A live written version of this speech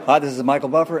Hi, this is Michael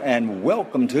Buffer, and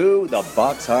welcome to the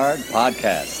Box Hard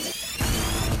Podcast.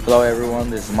 Hello, everyone.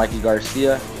 This is Mikey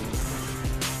Garcia.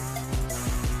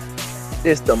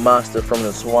 This the monster from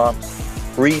the swamps,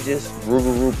 Regis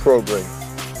Rougarou Prograis.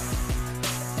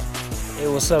 Hey,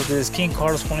 what's up? This is King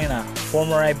Carlos Molina,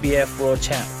 former IBF world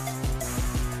champ.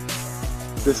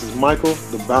 This is Michael,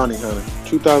 the Bounty Hunter,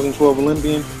 2012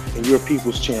 Olympian and your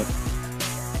people's champ.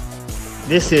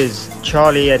 This is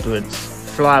Charlie Edwards,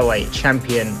 flyweight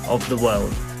champion of the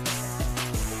world.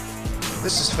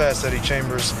 This is Fast Eddie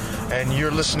Chambers, and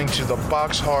you're listening to the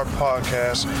Box Hard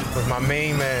Podcast with my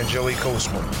main man, Joey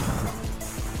Coastman.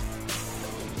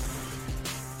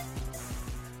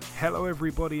 Hello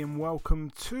everybody and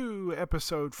welcome to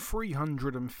episode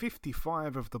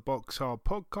 355 of the Box Hard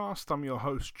Podcast. I'm your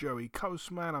host Joey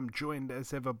Coastman. I'm joined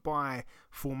as ever by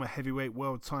former heavyweight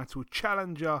world title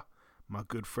challenger, my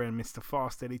good friend Mr.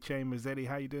 Fast Eddie Chambers. Eddie,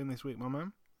 how you doing this week, my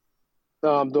man?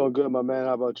 No, I'm doing good, my man.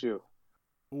 How about you?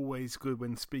 Always good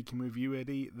when speaking with you,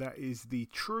 Eddie. That is the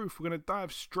truth. We're going to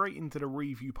dive straight into the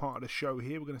review part of the show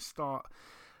here. We're going to start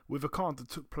with a card that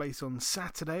took place on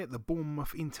Saturday at the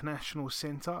Bournemouth International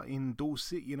Centre in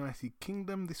Dorset, United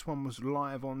Kingdom. This one was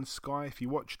live on Sky. If you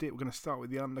watched it, we're going to start with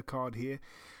the undercard here.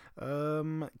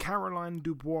 Caroline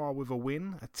Dubois with a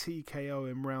win, a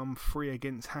TKO in round 3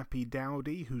 against Happy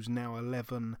Dowdy, who's now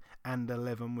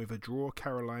 11-11 with a draw.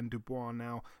 Caroline Dubois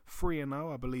now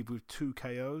 3-0, I believe, with 2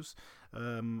 KOs.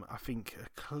 I think a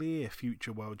clear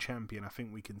future world champion. I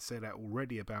think we can say that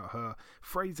already about her.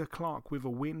 Fraser Clark with a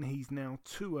win. He's now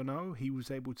 2-0. He was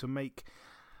able to make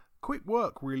quick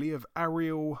work, really, of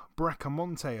Ariel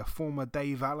Bracamonte, a former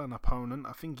Dave Allen opponent.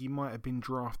 I think he might have been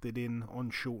drafted in on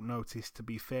short notice, to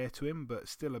be fair to him, but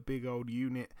still a big old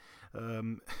unit. I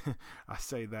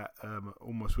say that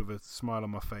almost with a smile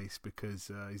on my face because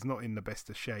he's not in the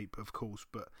best of shape, of course,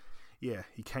 but yeah,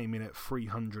 he came in at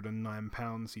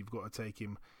 £309. You've got to take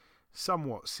him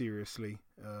somewhat seriously.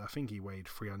 I think he weighed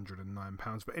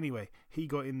 £309, but anyway, he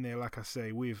got in there, like I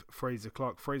say, with Fraser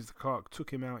Clark. Fraser Clark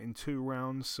took him out in 2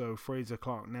 rounds, so Fraser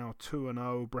Clark now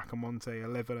 2-0, Bracamonte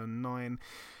 11-9.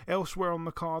 Elsewhere on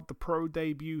the card, the pro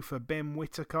debut for Ben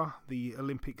Whittaker, the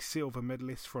Olympic silver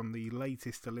medalist from the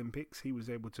latest Olympics. He was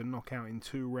able to knock out in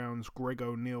 2 rounds Greg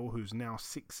O'Neill, who's now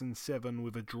 6-7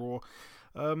 with a draw.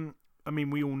 I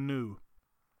mean, we all knew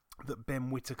that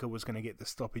Ben Whittaker was going to get the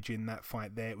stoppage in that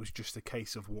fight there. It was just a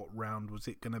case of what round was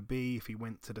it going to be. If he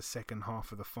went to the second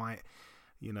half of the fight,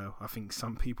 you know, I think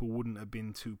some people wouldn't have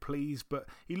been too pleased, but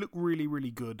he looked really,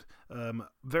 really good.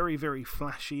 Very, very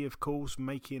flashy, of course,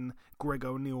 making Greg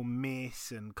O'Neill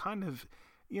miss and kind of,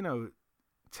 you know,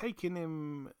 taking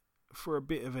him for a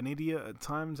bit of an idiot at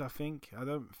times, I think. I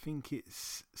don't think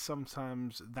it's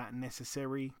sometimes that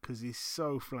necessary because he's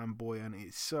so flamboyant,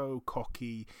 it's so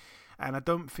cocky. And I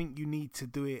don't think you need to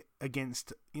do it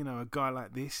against, you know, a guy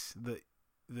like this that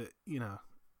you know,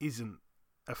 isn't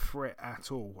a threat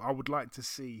at all. I would like to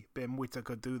see Ben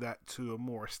Whittaker do that to a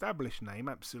more established name,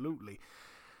 absolutely.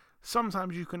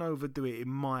 Sometimes you can overdo it, in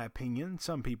my opinion.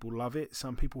 Some people love it,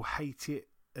 some people hate it,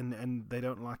 and they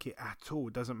don't like it at all.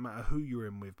 It doesn't matter who you're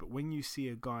in with. But when you see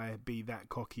a guy be that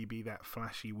cocky, be that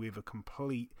flashy with a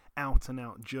complete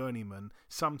out-and-out journeyman,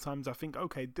 sometimes I think,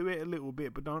 okay, do it a little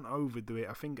bit, but don't overdo it.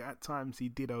 I think at times he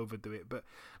did overdo it. But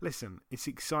listen, it's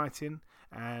exciting,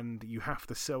 and you have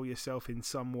to sell yourself in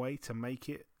some way to make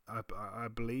it. I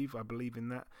believe in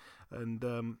that.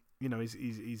 And you know,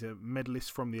 he's a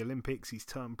medalist from the Olympics. He's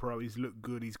turned pro. He's looked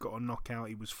good. He's got a knockout.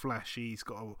 He was flashy. He's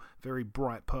got a very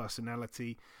bright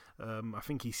personality. I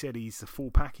think he said he's the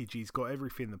full package. He's got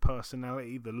everything: the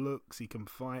personality, the looks. He can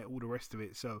fight, all the rest of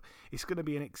it. So it's going to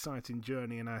be an exciting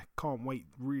journey, and I can't wait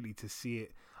really to see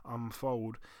it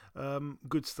unfold.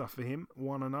 Good stuff for him.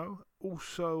 1-0.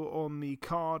 Also on the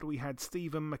card, we had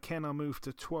Stephen McKenna move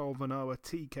to 12-0, a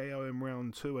TKO in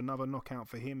round 2, another knockout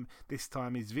for him. This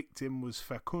time his victim was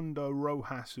Facundo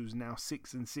Rojas, who's now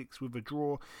 6-6 with a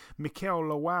draw. Mikel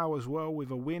Lawau as well with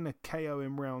a win, a KO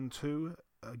in round 2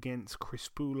 against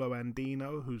Crispulo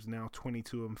Andino, who's now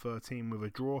 22-13 with a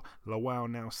draw. Lawau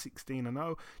now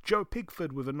 16-0. Joe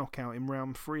Pigford with a knockout in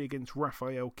round 3 against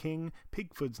Rafael King.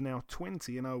 Pigford's now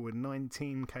 20-0 with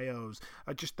 19 KOs.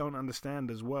 I just don't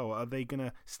understand as well. Are they going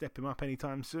to step him up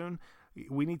anytime soon?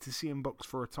 We need to see him box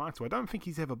for a title. I don't think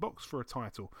he's ever boxed for a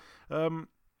title.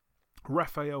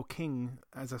 Rafael King,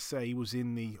 as I say, he was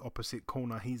in the opposite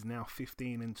corner. He's now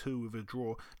 15-2 with a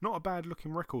draw. Not a bad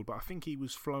looking record, but I think he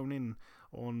was flown in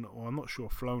on, or I'm not sure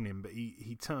flown in, but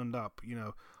he turned up, you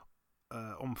know,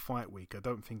 on fight week. I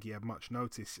don't think he had much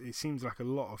notice. It seems like a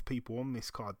lot of people on this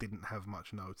card didn't have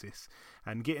much notice.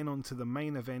 And getting on to the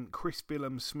main event, Chris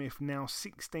Billam-Smith now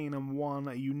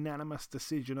 16-1, a unanimous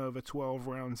decision over 12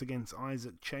 rounds against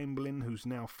Isaac Chamberlain, who's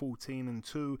now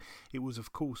 14-2. It was,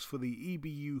 of course, for the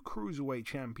EBU Cruiserweight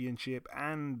Championship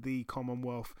and the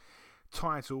Commonwealth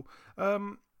title.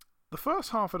 The first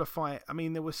half of the fight, I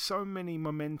mean, there were so many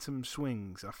momentum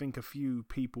swings. I think a few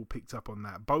people picked up on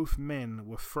that. Both men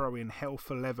were throwing hell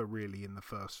for leather, really, in the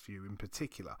first few in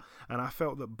particular. And I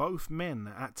felt that both men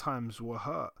at times were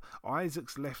hurt.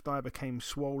 Isaac's left eye became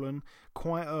swollen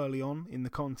quite early on in the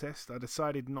contest. I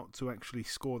decided not to actually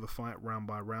score the fight round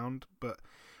by round, but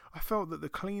I felt that the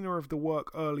cleaner of the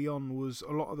work early on was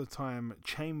a lot of the time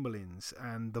Chamberlain's,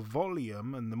 and the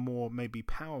volume and the more maybe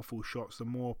powerful shots, the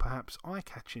more perhaps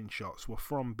eye-catching shots were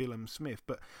from Billam-Smith.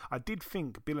 But I did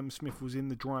think Billam-Smith was in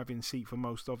the driving seat for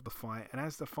most of the fight, and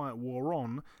as the fight wore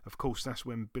on, of course, that's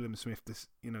when Billam-Smith,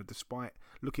 despite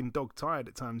looking dog-tired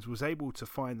at times, was able to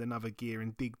find another gear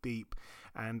and dig deep,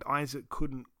 and Isaac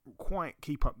couldn't quite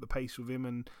keep up the pace with him,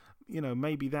 and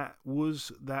maybe that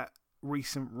was that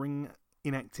recent ring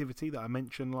inactivity that I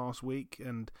mentioned last week,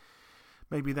 and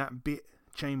maybe that bit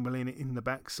Chamberlain in the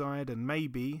backside, and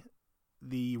maybe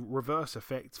the reverse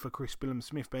effect for Chris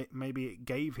Billam-Smith, maybe it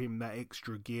gave him that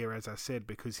extra gear, as I said,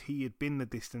 because he had been the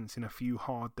distance in a few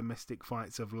hard domestic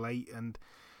fights of late. And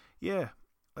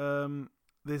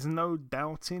there's no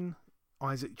doubting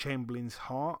Isaac Chamberlain's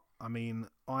heart. I mean,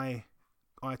 I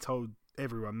told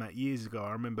everyone that years ago.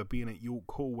 I remember being at York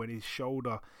Hall when his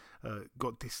shoulder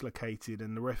got dislocated,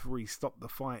 and the referee stopped the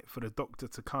fight for the doctor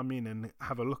to come in and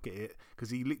have a look at it,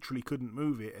 because he literally couldn't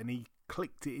move it, and he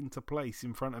clicked it into place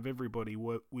in front of everybody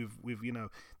with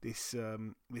this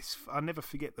I never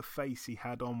forget the face he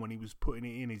had on when he was putting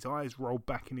it in. His eyes rolled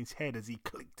back in his head as he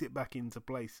clicked it back into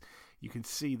place. You can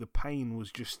see the pain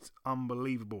was just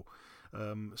unbelievable.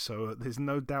 So there's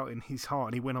no doubt in his heart,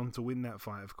 and he went on to win that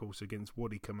fight, of course, against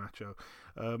Wadi Camacho.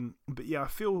 But yeah, I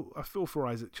feel for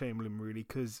Isaac Chamberlain, really,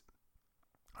 because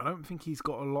I don't think he's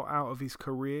got a lot out of his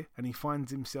career, and he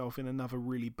finds himself in another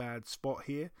really bad spot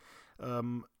here.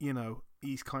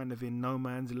 He's kind of in no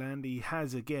man's land. He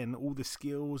has, again, all the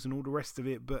skills and all the rest of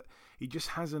it, but he just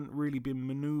hasn't really been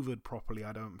manoeuvred properly,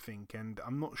 I don't think. And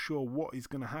I'm not sure what is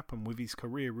going to happen with his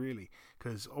career, really,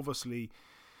 because obviously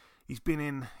he's been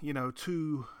in,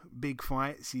 2 big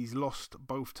fights. He's lost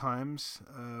both times.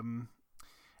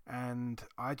 And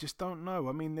I just don't know.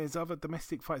 I mean, there's other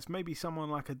domestic fights, maybe someone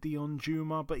like a Dion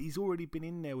Juma, but he's already been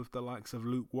in there with the likes of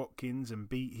Luke Watkins and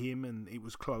beat him, and it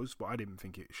was close, but I didn't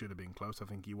think it should have been close. I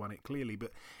think he won it clearly.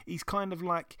 But he's kind of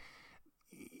like,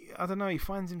 I don't know, he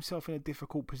finds himself in a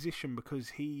difficult position because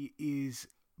he is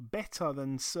better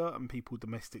than certain people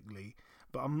domestically,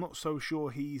 but I'm not so sure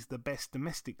he's the best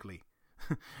domestically.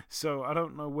 So I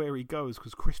don't know where he goes,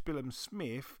 because Chris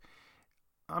Billam-Smith,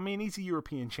 I mean, he's a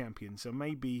European champion, so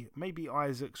maybe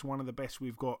Isaac's one of the best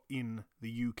we've got in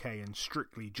the UK, and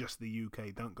strictly just the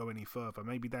UK, don't go any further.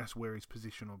 Maybe that's where his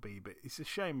position will be, but it's a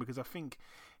shame because I think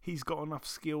he's got enough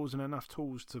skills and enough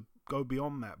tools to go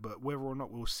beyond that, but whether or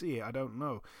not we'll see it, I don't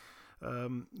know.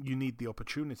 You need the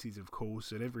opportunities, of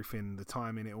course, and everything, the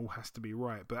timing, it all has to be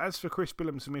right. But as for Chris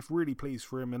Billam-Smith, really pleased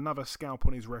for him. Another scalp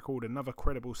on his record, another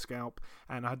credible scalp,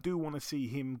 and I do want to see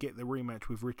him get the rematch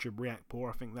with Richard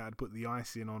Riakporhe. I think that would put the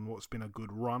icing on what's been a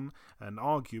good run, and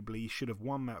arguably he should have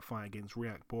won that fight against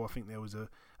Riakporhe. I think there was a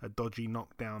dodgy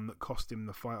knockdown that cost him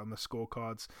the fight on the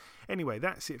scorecards. Anyway,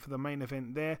 that's it for the main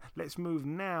event there. Let's move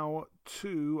now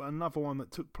to another one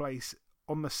that took place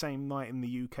on the same night in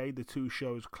the UK. The two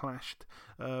shows clashed.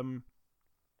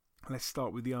 Let's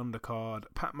start with the undercard.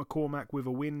 Pat McCormack with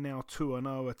a win, now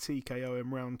 2-0, a TKO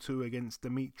in round 2 against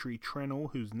Dimitri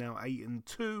Trenel, who's now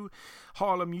 8-2.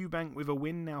 Harlem Eubank with a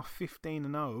win, now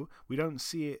 15-0. We don't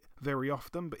see it very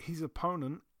often, but his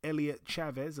opponent, Elliot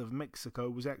Chavez of Mexico,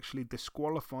 was actually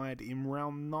disqualified in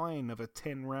round 9 of a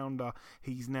 10-rounder.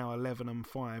 He's now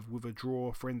 11-5 with a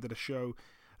draw. Friend of the show,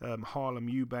 Harlem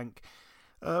Eubank.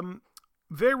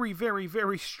 Very, very,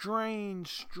 very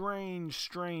strange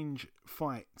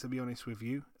fight, to be honest with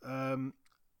you.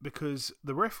 Because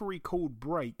the referee called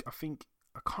break. I can't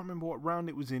remember what round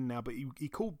it was in now, but he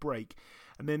called break.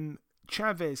 And then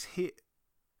Chavez hit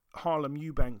Harlem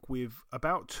Eubank with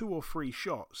about 2 or 3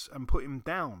 shots and put him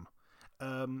down.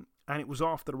 And it was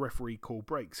after the referee called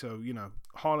break. So,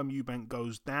 Harlem Eubank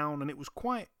goes down, and it was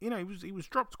quite, he was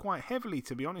dropped quite heavily,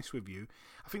 to be honest with you.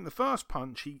 I think the first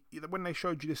punch, when they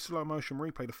showed you this slow motion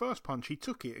replay, the first punch, he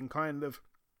took it and kind of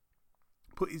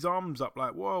put his arms up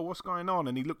like, whoa, what's going on?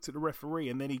 And he looked at the referee,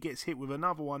 and then he gets hit with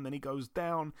another one, then he goes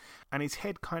down, and his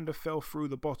head kind of fell through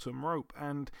the bottom rope.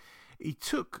 And he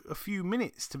took a few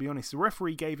minutes, to be honest. The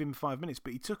referee gave him 5 minutes,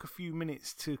 but he took a few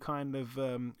minutes to kind of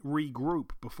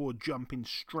regroup before jumping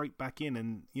straight back in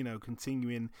and,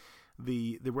 continuing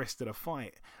the rest of the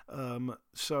fight.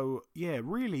 So yeah,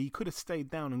 really, he could have stayed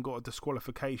down and got a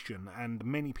disqualification, and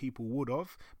many people would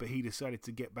have, but he decided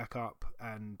to get back up,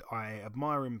 and I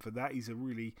admire him for that. He's a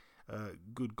really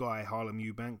good guy, Harlem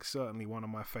Eubank, certainly one of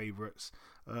my favourites.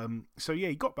 So yeah,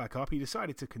 he got back up, he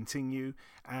decided to continue,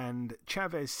 and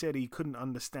Chavez said he couldn't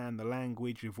understand the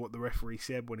language of what the referee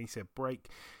said when he said break.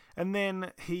 And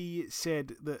then he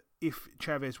said that if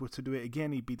Chavez were to do it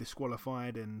again, he'd be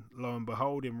disqualified. And lo and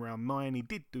behold, in round 9, he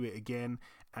did do it again.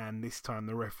 And this time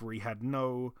the referee had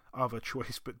no other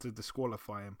choice but to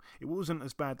disqualify him. It wasn't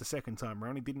as bad the second time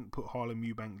round. He didn't put Harlem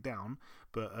Eubank down.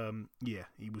 But yeah,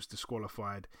 he was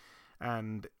disqualified.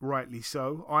 And rightly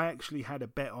so. I actually had a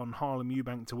bet on Harlem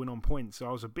Eubank to win on points, so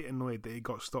I was a bit annoyed that he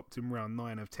got stopped in round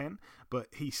 9 of 10, but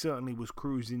he certainly was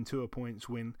cruising to a points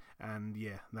win, and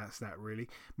yeah, that's that really.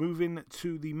 Moving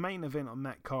to the main event on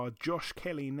that card, Josh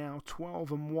Kelly now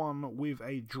 12-1 with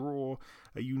a draw,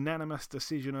 a unanimous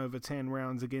decision over 10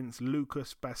 rounds against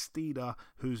Lucas Bastida,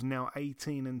 who's now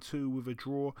 18-2 with a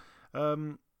draw.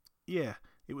 Yeah.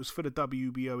 It was for the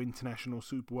WBO International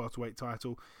Super Welterweight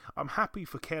title. I'm happy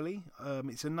for Kelly.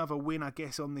 It's another win, I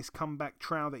guess, on this comeback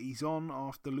trail that he's on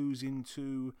after losing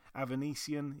to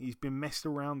Avanesian. He's been messed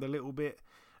around a little bit.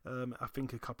 I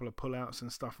think a couple of pullouts and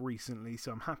stuff recently.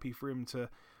 So I'm happy for him to...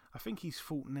 I think he's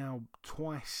fought now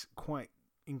twice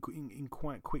in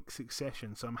quite quick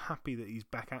succession, so I'm happy that he's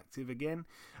back active again.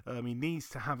 He needs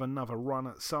to have another run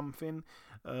at something.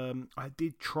 I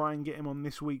did try and get him on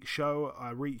this week's show.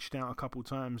 I reached out a couple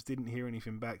times, didn't hear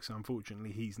anything back, so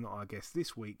unfortunately he's not our guest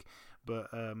this week. But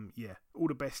yeah, all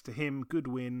the best to him. Good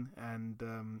win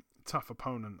and tough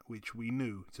opponent, which we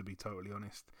knew, to be totally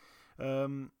honest.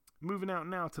 Moving out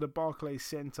now to the Barclays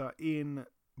Center in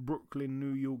Brooklyn,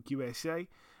 New York, USA.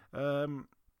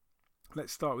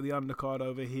 Let's start with the undercard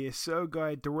over here.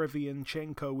 Sergei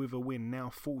Derevyanchenko with a win, now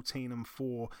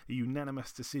 14-4. A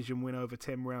unanimous decision win over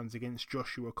 10 rounds against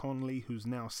Joshua Conley, who's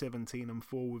now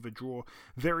 17-4 with a draw.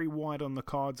 Very wide on the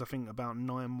cards, I think about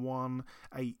 9-1,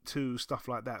 8-2, stuff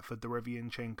like that for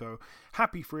Derevyanchenko.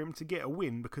 Happy for him to get a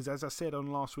win, because as I said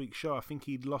on last week's show, I think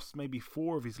he'd lost maybe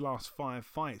 4 of his last 5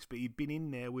 fights, but he'd been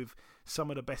in there with some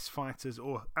of the best fighters,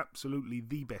 or absolutely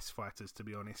the best fighters, to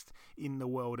be honest, in the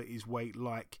world at his weight,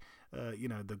 like...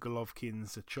 the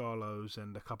Golovkins, the Charlos,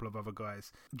 and a couple of other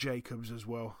guys, Jacobs as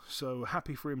well. So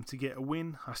happy for him to get a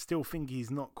win. I still think he's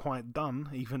not quite done,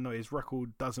 even though his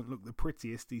record doesn't look the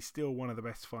prettiest. He's still one of the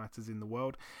best fighters in the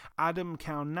world. Adam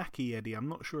Kownacki, Eddie, I'm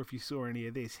not sure if you saw any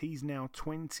of this. He's now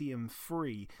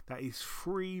 20-3. That is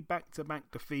 3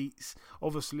 back-to-back defeats.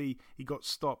 Obviously, he got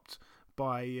stopped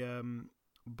by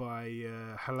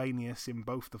Helenius in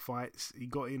both the fights. He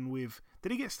got in with...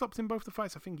 Did he get stopped in both the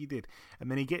fights? I think he did. And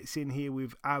then he gets in here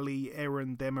with Ali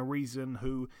Aaron Demirezen,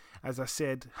 who, as I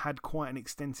said, had quite an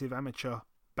extensive amateur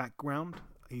background.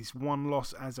 His one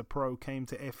loss as a pro came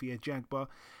to Efia Jagba.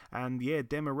 And yeah,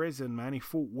 Demirezen, man, he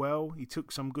fought well. He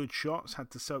took some good shots, had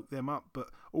to soak them up. But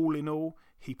all in all,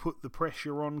 he put the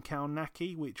pressure on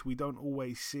Kownacki, which we don't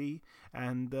always see.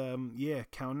 And yeah,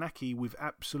 Kownacki with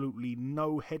absolutely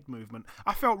no head movement.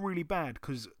 I felt really bad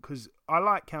because I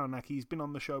like Kownacki. He's been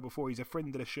on the show before. He's a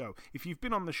friend of the show. If you've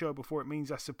been on the show before, it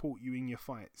means I support you in your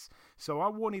fights. So I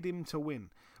wanted him to win.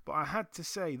 But I had to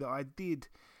say that I did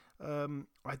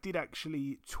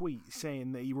actually tweet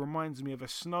saying that he reminds me of a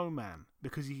snowman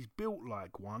because he's built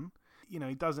like one. He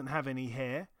doesn't have any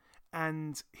hair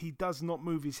and he does not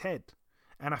move his head.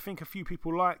 And I think a few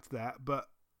people liked that, but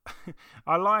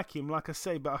I like him, like I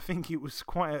say, but I think it was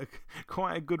quite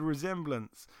a good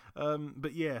resemblance.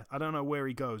 But yeah, I don't know where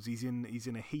he goes. He's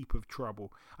in a heap of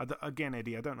trouble. Again,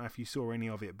 Eddie, I don't know if you saw any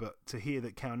of it, but to hear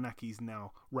that Kownacki's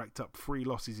now racked up 3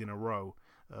 losses in a row,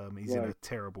 he's in a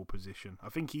terrible position. I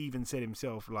think he even said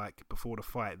himself, like, before the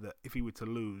fight, that if he were to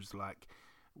lose, like,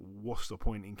 what's the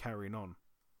point in carrying on?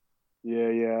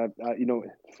 Yeah.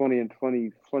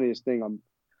 Funniest thing, I'm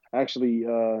actually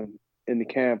in the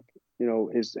camp.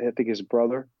 I think his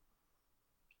brother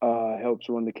helps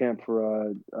run the camp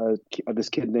for this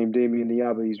kid named Damian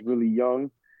Niaba. He's really young.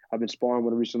 I've been sparring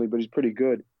with him recently, but he's pretty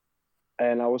good.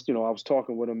 And I was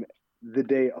talking with him the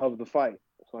day of the fight,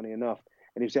 funny enough.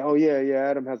 And he said, "Oh yeah,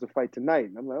 Adam has a fight tonight."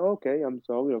 And I'm like, "Okay." I'm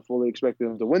fully expecting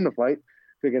him to win the fight.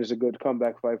 Figuring it's a good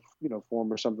comeback fight, for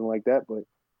him or something like that. But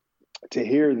to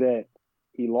hear that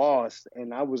he lost,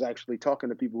 and I was actually talking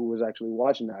to people who was actually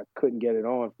watching that, I couldn't get it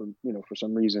on for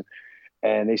some reason,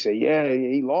 and they say, "Yeah,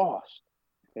 he lost,"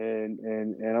 and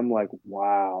I'm like,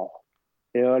 "Wow."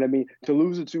 You know what I mean? To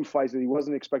lose the 2 fights that he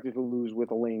wasn't expected to lose with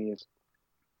Helenius.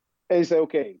 And you say,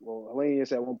 okay, well,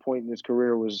 Helenius at one point in his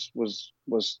career was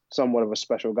somewhat of a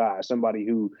special guy, somebody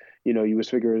who, you was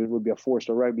figuring would be a force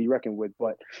to be reckoned with.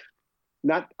 But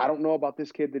I don't know about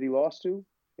this kid that he lost to.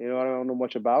 I don't know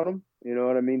much about him. You know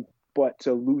what I mean? But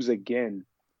to lose again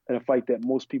in a fight that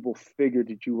most people figured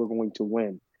that you were going to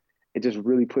win, it just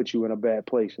really puts you in a bad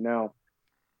place. Now,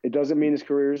 it doesn't mean his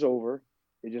career is over.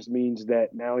 It just means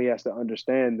that now he has to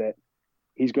understand that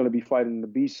he's going to be fighting the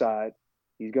B side.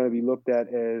 He's going to be looked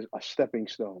at as a stepping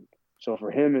stone. So for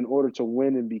him, in order to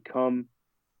win and become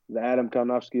the Adam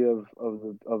Kownacki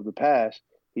of the past,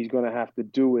 he's going to have to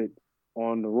do it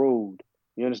on the road.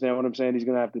 You understand what I'm saying? He's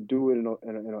going to have to do it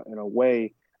in a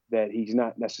way that he's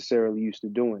not necessarily used to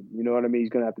doing. You know what I mean? He's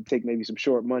going to have to take maybe some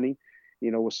short money,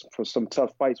 for some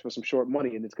tough fights for some short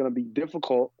money, and it's going to be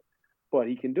difficult, but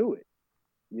he can do it.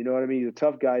 You know what I mean? He's a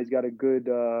tough guy. He's got a good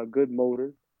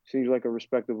motor. Seems like a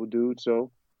respectable dude.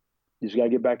 So you just got to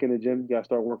get back in the gym. You got to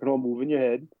start working on moving your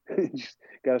head. You just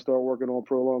got to start working on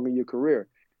prolonging your career,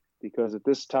 because at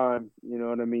this time, you know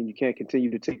what I mean, you can't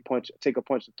continue to take a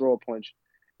punch to throw a punch.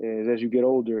 As you get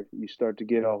older, you start to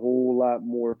get a whole lot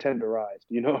more tenderized.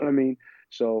 You know what I mean?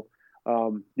 So,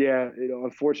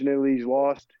 unfortunately, he's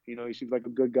lost. He seems like a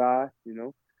good guy.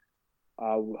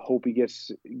 I hope he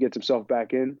gets himself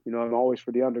back in. I'm always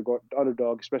for the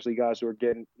underdog, especially guys who are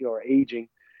are aging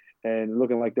and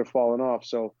looking like they're falling off.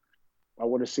 So I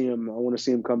want to see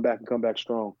him come back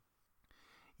strong.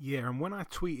 Yeah, and when I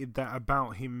tweeted that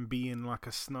about him being like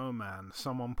a snowman,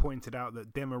 someone pointed out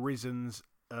that Demarizen's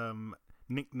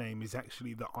nickname is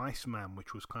actually the Iceman,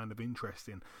 which was kind of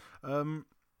interesting.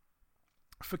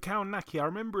 For Kownacki, I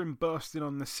remember him bursting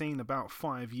on the scene about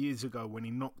 5 years ago when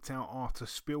he knocked out Artur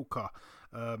Szpilka,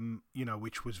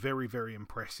 which was very, very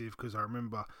impressive, because I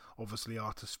remember, obviously,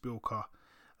 Artur Szpilka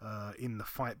in the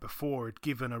fight before had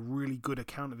given a really good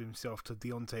account of himself to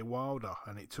Deontay Wilder,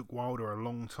 and it took Wilder a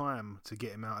long time to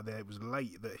get him out of there. It was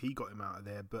late that he got him out of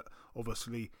there, but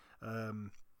obviously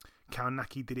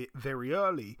Kownacki did it very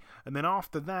early, and then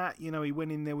after that, he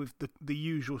went in there with the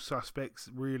usual suspects,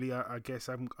 really, I guess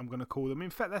I'm going to call them. In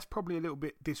fact, that's probably a little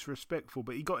bit disrespectful,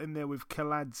 but he got in there with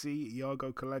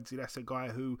Iago Kaladze. That's a guy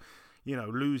who,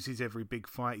 loses every big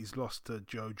fight. He's lost to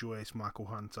Joe Joyce, Michael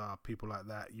Hunter, people like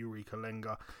that, Yuri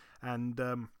Kalenga, and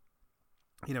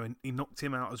he knocked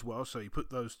him out as well, so he put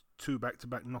those 2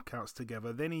 back-to-back knockouts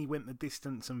together. Then he went the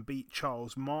distance and beat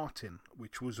Charles Martin,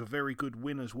 which was a very good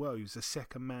win as well. He was the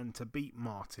second man to beat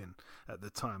Martin at the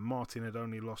time. Martin had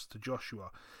only lost to Joshua.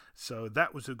 So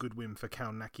that was a good win for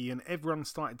Kownacki, and everyone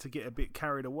started to get a bit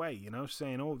carried away,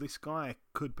 saying, oh, this guy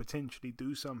could potentially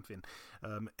do something.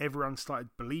 Everyone started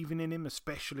believing in him,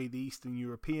 especially the Eastern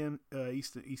Europeans.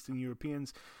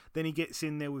 Then he gets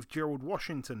in there with Gerald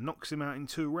Washington, knocks him out in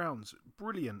 2 rounds.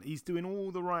 Brilliant. He's doing all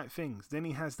the right things. Then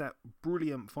he has that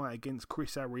brilliant fight against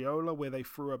Chris Arreola where they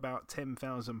threw about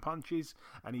 10,000 punches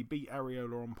and he beat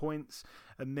Arreola on points.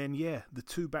 And then, the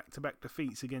 2 back-to-back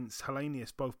defeats against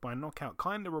Helenius, both by knockout,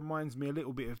 kind of reminds me a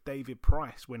little bit of David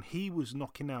Price. When he was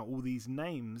knocking out all these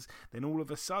names, then all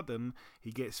of a sudden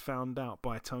he gets found out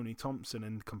by Tony Thompson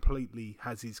and completely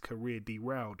has his career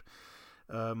derailed.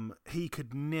 He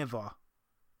could never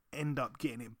end up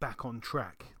getting it back on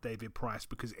track, David Price,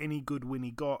 because any good win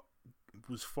he got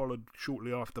was followed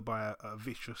shortly after by a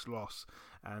vicious loss.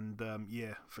 And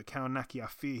for Kownacki, I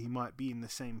fear he might be in the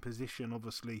same position.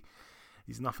 Obviously,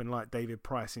 he's nothing like David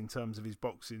Price in terms of his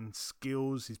boxing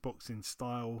skills, his boxing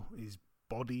style, his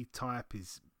body type,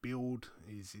 his build,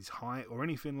 his height, or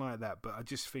anything like that. But I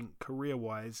just think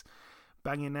career-wise,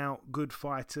 banging out good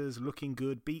fighters, looking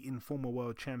good, beating former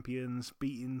world champions,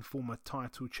 beating former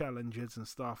title challengers and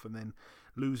stuff, and then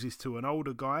loses to an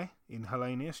older guy in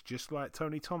Helenius, just like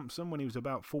Tony Thompson when he was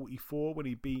about 44 when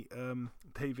he beat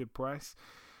David Price.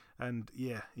 And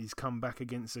he's come back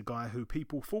against a guy who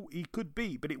people thought he could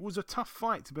beat, but it was a tough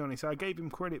fight, to be honest. I gave him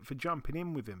credit for jumping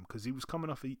in with him because he was coming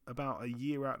off about a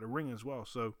year out of the ring as well.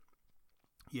 So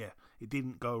it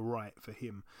didn't go right for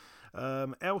him.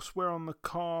 Elsewhere on the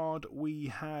card, we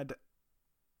had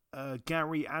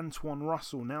Gary Antoine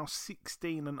Russell, now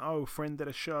 16-0, friend of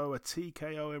the show, a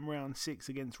TKO in round 6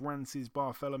 against Rances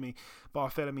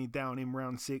Barthélemy down in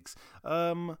round 6.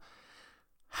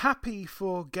 Happy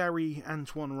for Gary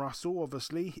Antoine Russell,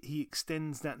 obviously. He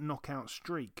extends that knockout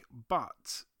streak,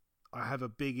 but I have a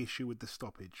big issue with the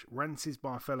stoppage. Rances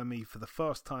Barthélemy, for the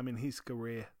first time in his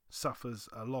career, suffers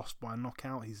a loss by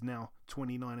knockout. He's now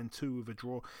 29-2 with a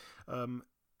draw.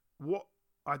 What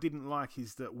I didn't like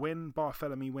is that when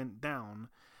Barthélemy went down,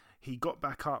 He got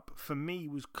back up. For me,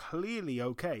 was clearly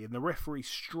okay, and the referee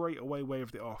straight away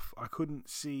waved it off. I couldn't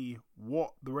see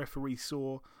what the referee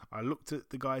saw. I looked at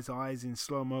the guy's eyes in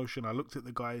slow motion. I looked at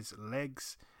the guy's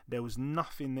legs. There was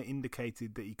nothing that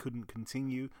indicated that he couldn't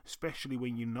continue, especially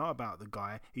when you know about the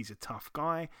guy. He's a tough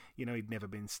guy. You know, he'd never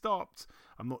been stopped.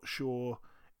 I'm not sure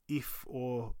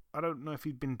I don't know if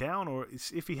he'd been down, or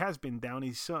if he has been down,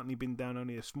 he's certainly been down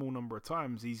only a small number of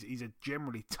times. He's a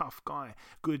generally tough guy,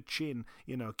 good chin,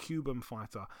 you know, Cuban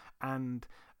fighter, and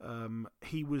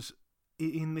he was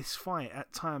in this fight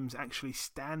at times actually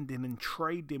standing and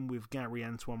trading with Gary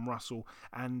Antoine Russell,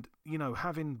 and you know,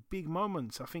 having big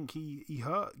moments. I think he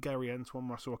hurt Gary Antoine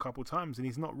Russell a couple times, and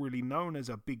he's not really known as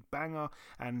a big banger,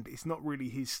 and it's not really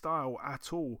his style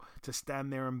at all to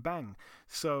stand there and bang.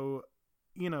 So,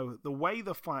 you know, the way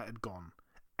the fight had gone,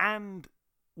 and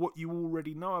what you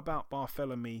already know about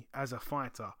Barthélemy as a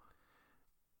fighter,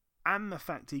 and the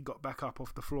fact he got back up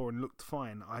off the floor and looked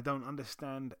fine, I don't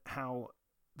understand how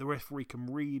the referee can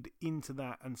read into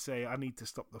that and say, I need to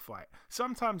stop the fight.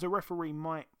 Sometimes a referee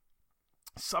might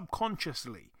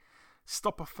subconsciously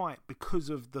stop a fight because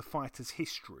of the fighter's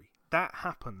history. That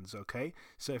happens, okay?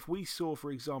 So if we saw,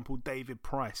 for example, David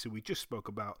Price, who we just spoke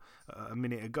about a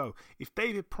minute ago, if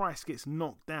David Price gets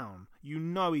knocked down, you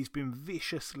know he's been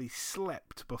viciously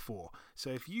slept before. So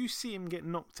if you see him get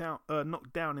knocked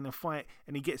down in a fight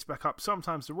and he gets back up,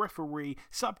 sometimes the referee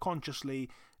subconsciously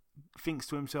thinks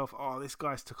to himself, oh, this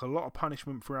guy's took a lot of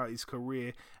punishment throughout his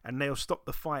career, and they'll stop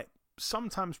the fight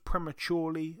sometimes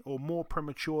prematurely, or more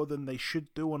premature than they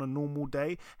should do on a normal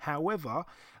day. However,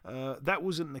 that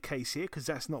wasn't the case here, because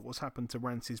that's not what's happened to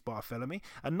Rances Barthélemy.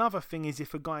 Another thing is,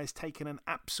 if a guy has taken an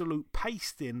absolute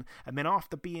pasting, and then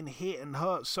after being hit and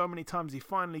hurt so many times, he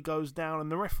finally goes down,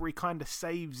 and the referee kind of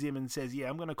saves him and says, yeah,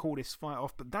 I'm going to call this fight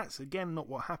off. But that's, again, not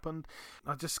what happened.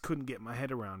 I just couldn't get my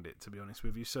head around it, to be honest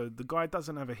with you. So the guy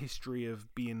doesn't have a history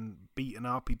of being beaten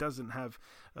up. He doesn't have,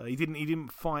 he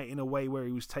didn't fight in a way where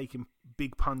he was taking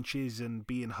big punches and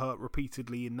being hurt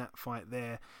repeatedly in that fight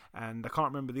there. And I can't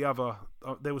remember the other.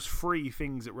 There was 3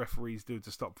 things that referees do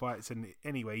to stop fights, and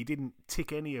anyway, he didn't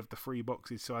tick any of the 3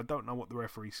 boxes, so I don't know what the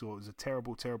referee saw. It was a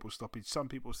terrible, terrible stoppage. Some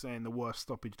people saying the worst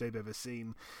stoppage they've ever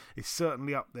seen. It's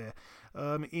certainly up there.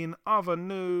 In other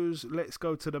news, let's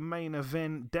go to the main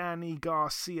event. Danny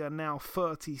Garcia, now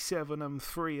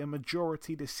 37-3, a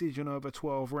majority decision over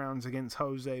 12 rounds against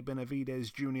Jose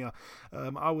Benavidez Jr.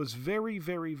 I was very,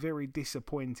 very, very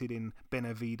disappointed in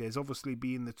Benavidez, obviously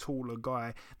being the taller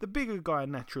guy, the bigger guy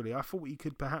naturally. I thought he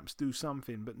could perhaps do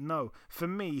something, but no. For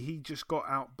me, he just got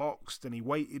outboxed, and he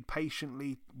waited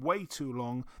patiently way too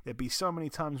long. There'd be so many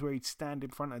times where he'd stand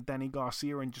in front of Danny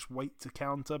Garcia and just wait to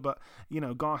counter, but you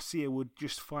know, Garcia would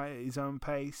just fight at his own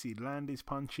pace. He'd land his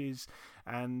punches,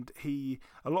 and he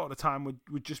a lot of the time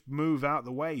would just move out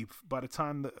the way. By the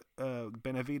time that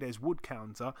Benavidez would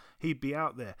counter, he'd be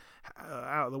out there,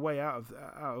 out of the way, out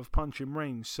of punching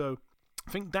range. So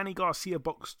I think Danny Garcia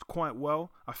boxed quite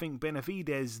well. I think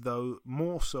Benavidez, though,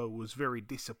 more so, was very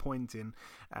disappointing.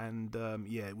 And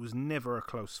yeah, it was never a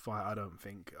close fight, I don't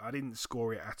think. I didn't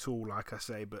score it at all, like I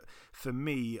say, but for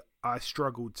me, I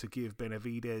struggled to give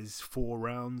Benavidez 4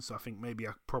 rounds. I think maybe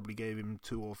I probably gave him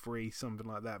 2 or 3, something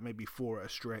like that. Maybe 4 at a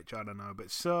stretch, I don't know.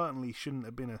 But certainly shouldn't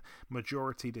have been a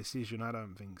majority decision, I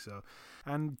don't think so.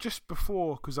 And just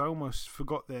before, because I almost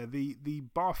forgot there, the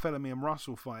Barthélemy and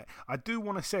Russell fight, I do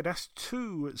want to say that's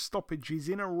 2 stoppages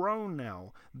in a row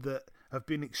now that have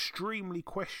been extremely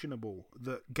questionable,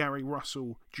 that Gary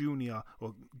Russell Jr.,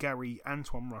 or Gary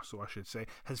Antoine Russell, I should say,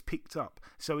 has picked up.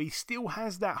 So he still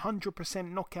has that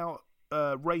 100% knockout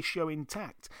ratio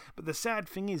intact. But the sad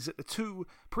thing is that the 2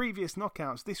 previous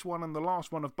knockouts, this one and the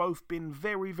last one, have both been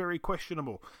very, very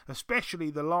questionable. Especially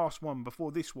the last one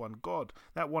before this one. God,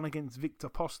 that one against Victor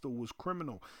Postel was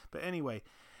criminal. But anyway,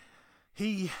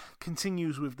 he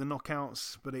continues with the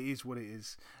knockouts, but it is what it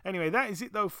is. Anyway, that is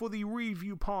it though for the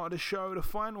review part of the show. The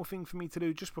final thing for me to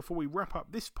do just before we wrap up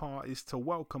this part is to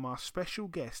welcome our special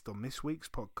guest on this week's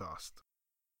podcast.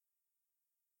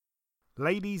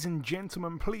 Ladies and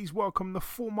gentlemen, please welcome the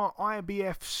former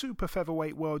IBF Super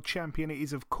Featherweight World Champion. It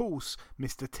is, of course,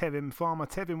 Mr. Tevin Farmer.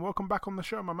 Tevin, welcome back on the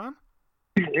show, my man.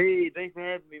 Hey, thanks for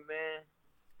having me, man.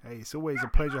 Hey, it's always a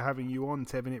pleasure having you on,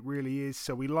 Tevin. It really is.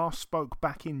 So we last spoke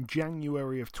back in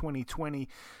January of 2020.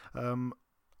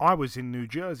 I was in New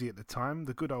Jersey at the time,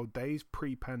 the good old days,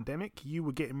 pre-pandemic. You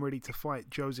were getting ready to fight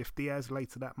Joseph Diaz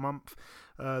later that month.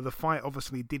 The fight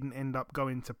obviously didn't end up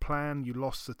going to plan. You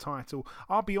lost the title.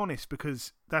 I'll be honest,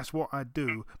 because that's what I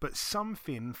do, but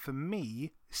something for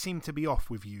me seemed to be off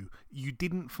with you. You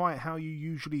didn't fight how you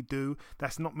usually do.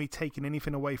 That's not me taking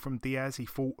anything away from Diaz. He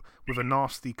fought with a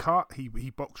nasty cut.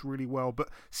 He boxed really well, but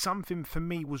something for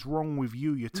me was wrong with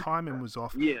you. Your timing was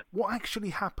off. Yeah. What actually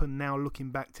happened now,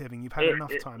 looking back, Tevin? You've had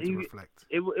enough time to reflect.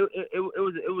 It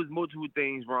was multiple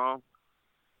things wrong.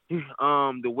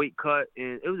 The weight cut,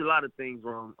 and it was a lot of things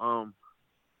wrong.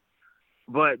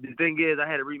 But the thing is, I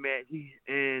had a rematch,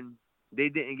 and they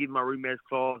didn't give my rematch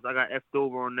clause. I got effed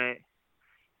over on that.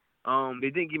 They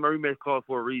didn't give my rematch clause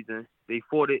for a reason. They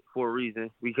fought it for a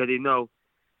reason, because they know,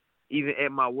 even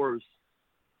at my worst,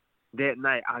 that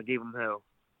night I gave them hell.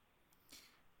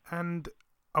 And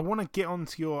I want to get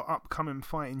onto your upcoming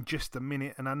fight in just a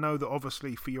minute, and I know that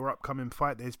obviously for your upcoming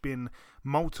fight there's been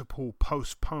multiple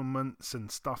postponements and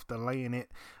stuff delaying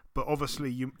it, but obviously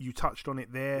you touched on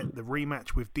it there. The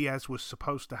rematch with Diaz was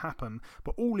supposed to happen,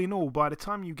 but all in all, by the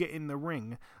time you get in the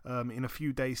ring in a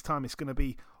few days' time, it's going to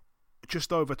be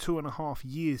just over 2.5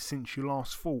 years since you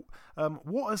last fought.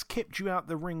 What has kept you out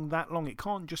the ring that long? It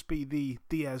can't just be the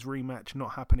Diaz rematch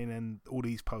not happening and all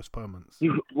these postponements.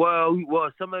 Well,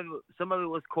 some of it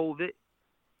was COVID.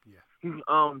 Yeah.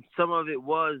 Some of it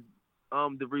was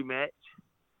the rematch,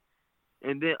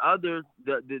 and then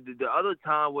the other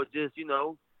time was just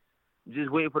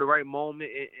just waiting for the right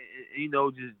moment, and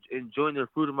just enjoying the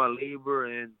fruit of my labor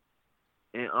and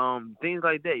things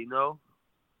like that.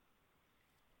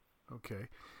 Okay.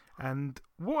 And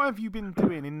what have you been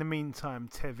doing in the meantime,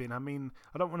 Tevin? I mean,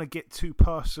 I don't want to get too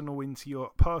personal into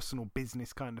your personal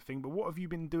business kind of thing, but what have you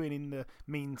been doing in the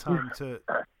meantime to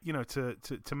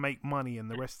make money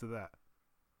and the rest of that?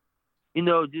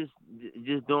 Just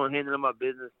handling my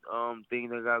business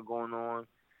things I got going on.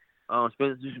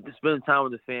 Spending time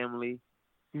with the family.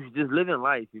 Just living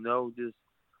life, just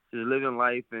living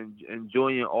life and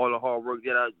enjoying all the hard work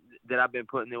that I've been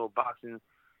putting in with boxing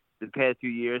the past few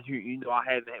years. I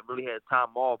haven't really had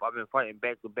time off. I've been fighting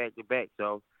back to back to back.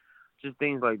 So just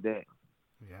things like that.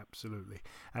 Yeah, absolutely.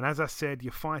 And as I said,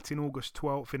 you're fighting August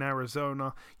 12th in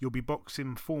Arizona. You'll be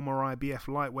boxing former IBF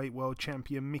lightweight world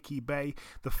champion Mickey Bey.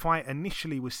 The fight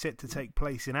initially was set to take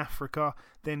place in Africa,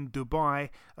 then Dubai.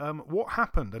 What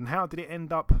happened, and how did it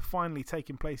end up finally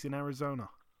taking place in Arizona?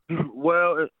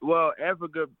 Well,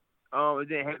 Africa, it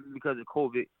didn't happen because of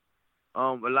COVID.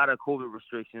 A lot of COVID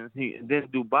restrictions. Then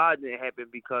Dubai didn't happen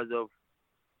because of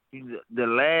the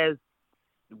last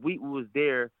week we was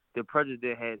there, the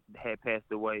president had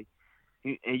passed away.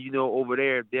 And, over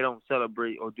there, they don't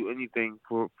celebrate or do anything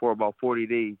for about 40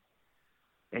 days.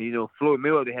 And, Floyd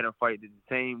Mayweather had a fight the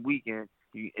same weekend,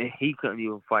 and he couldn't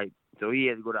even fight. So he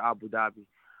had to go to Abu Dhabi,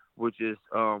 which is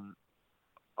a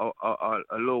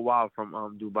little while from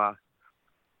Dubai.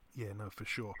 Yeah, no, for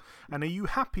sure. And are you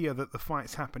happier that the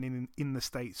fight's happening in the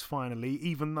States finally,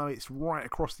 even though it's right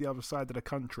across the other side of the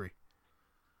country?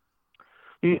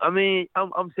 I mean,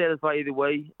 I'm satisfied either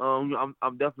way. I'm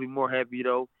definitely more happy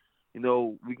though.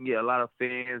 We can get a lot of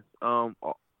fans,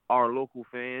 our local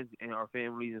fans and our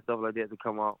families and stuff like that to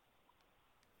come out.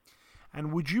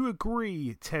 And would you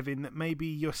agree, Tevin, that maybe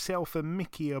yourself and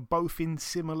Mickey are both in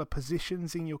similar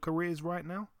positions in your careers right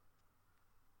now?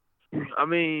 I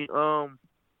mean,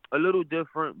 a little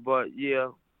different, but yeah,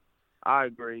 I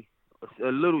agree.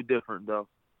 A little different, though.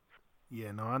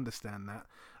 Yeah, no, I understand that.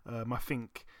 I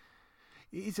think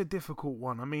it is a difficult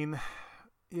one. I mean,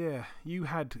 yeah, you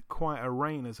had quite a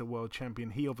reign as a world champion.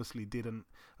 He obviously didn't.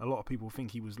 A lot of people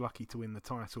think he was lucky to win the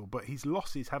title, but his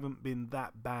losses haven't been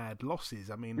that bad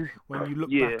losses. I mean, when you look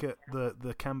back at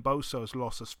the Cambosos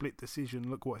loss, a split decision,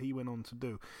 look what he went on to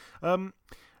do. Are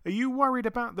you worried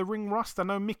about the ring rust? I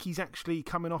know Mickey's actually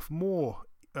coming off more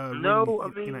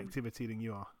inactivity than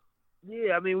you are.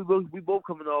 Yeah, I mean, we both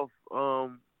coming off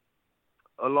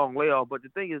a long layoff, but the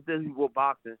thing is this, we both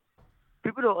boxing.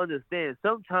 People don't understand.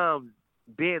 Sometimes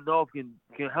being off can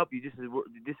help you just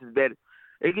as bad.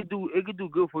 It can do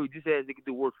good for you just as it can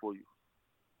do worse for you.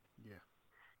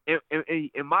 Yeah.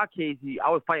 In my case,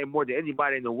 I was fighting more than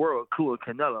anybody in the world, including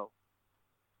Canelo.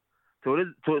 So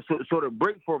the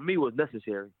break for me was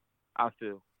necessary, I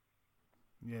feel.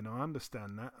 Yeah, no, I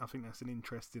understand that. I think that's an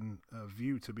interesting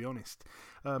view, to be honest.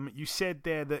 You said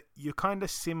there that you're kind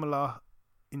of similar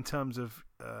in terms of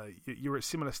you're at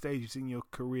similar stages in your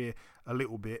career a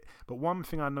little bit, but one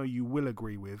thing I know you will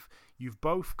agree with, you've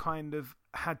both kind of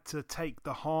had to take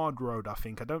the hard road. I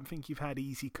don't think you've had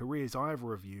easy careers,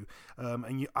 either of you,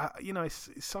 and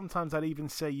sometimes I'd even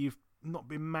say you've not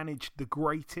been managed the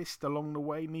greatest along the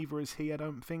way. Neither has he, I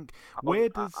don't think. Where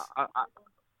does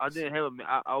I didn't have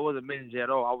I wasn't managed at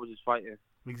all. I was just fighting.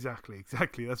 Exactly.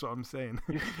 That's what I'm saying.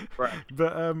 Right.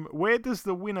 But where does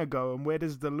the winner go and where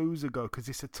does the loser go? Because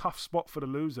it's a tough spot for the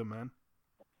loser, man.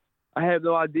 I have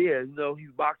no idea. You know,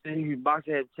 his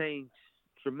boxing has changed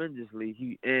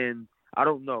tremendously. And I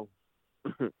don't know.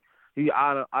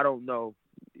 I don't know.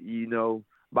 You know,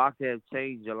 boxing has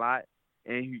changed a lot,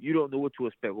 and you don't know what to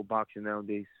expect with boxing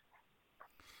nowadays.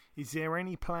 Is there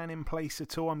any plan in place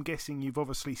at all? I'm guessing you've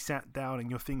obviously sat down and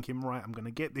you're thinking, right, I'm going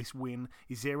to get this win.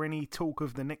 Is there any talk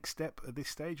of the next step at this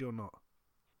stage or not?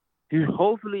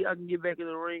 Hopefully, I can get back in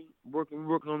the ring working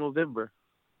on November.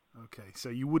 Okay, so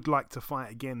you would like to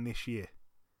fight again this year?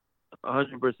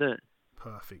 100%.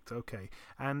 Perfect, okay.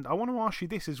 And I want to ask you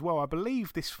this as well. I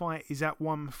believe this fight is at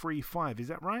 135, is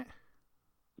that right?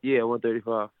 Yeah,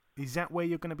 135. Is that where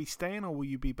you're going to be staying, or will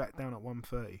you be back down at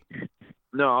 130?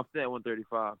 No, I'm staying at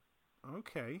 135.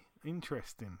 Okay,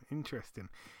 interesting.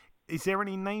 Is there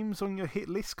any names on your hit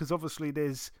list? Because obviously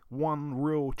there's one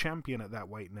real champion at that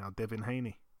weight now, Devin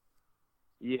Haney.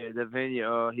 Yeah, Devin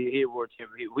Haney, he world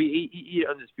champion. He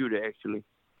undisputed, actually.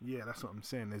 Yeah, that's what I'm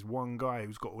saying. There's one guy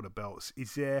who's got all the belts.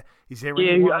 Is there Yeah,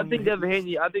 anyone I think Devin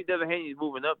Haney is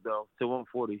moving up though to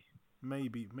 140.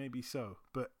 Maybe so.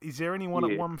 But is there anyone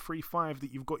at 135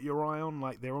 that you've got your eye on,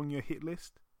 like they're on your hit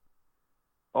list?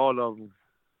 All of them.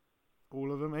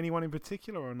 All of them? Anyone in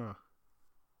particular or no?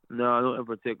 No, not in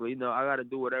particular. You know, I got to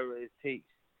do whatever it takes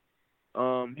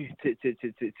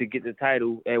to get the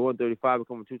title at 135,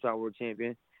 become a two-time world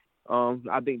champion.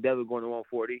 I think Devin's going to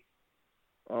 140.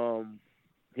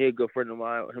 He's a good friend of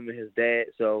mine, him and his dad.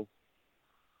 So,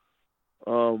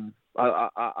 I'm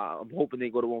hoping they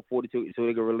go to 140 so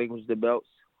they can relinquish the belts,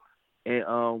 and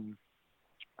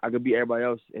I can beat everybody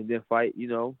else and then fight. You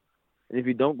know, and if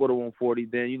you don't go to 140,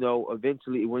 then you know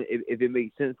eventually if it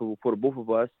makes sense for the both of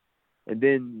us, and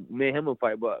then me and him will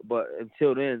fight. But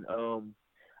until then,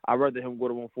 I'd rather him go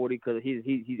to 140 because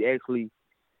he's actually,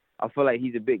 I feel like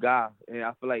he's a big guy, and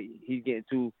I feel like he's getting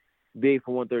too big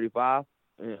for 135,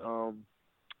 and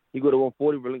he go to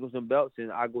 140, relinquish some belts,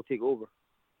 and I go take over.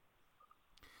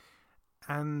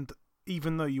 And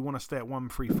even though you want to stay at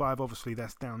 135, obviously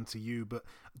that's down to you. But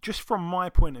just from my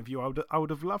point of view, I would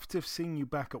have loved to have seen you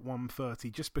back at 130,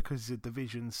 just because the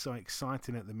division's so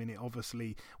exciting at the minute.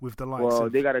 Obviously, with the likes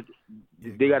of they gotta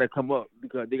come up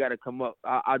because they gotta come up.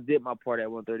 I did my part at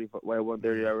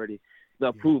 130 already. So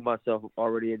I proved myself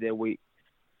already in that weight.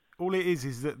 All it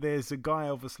is that there's a guy,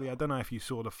 obviously, I don't know if you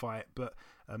saw the fight, but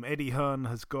Eddie Hearn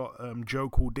has got Joe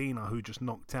Cordina, who just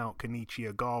knocked out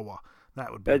Kenichi Ogawa. That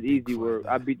would be That's easy work.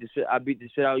 I beat the shit out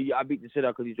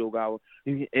Kenichi Ogawa.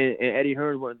 And Eddie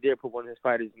Hearn wasn't there, put one of his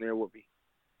fighters in there with me.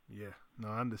 Yeah, no,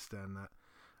 I understand that.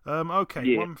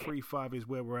 Okay, 135 is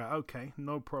where we're at. Okay,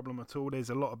 no problem at all. There's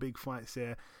a lot of big fights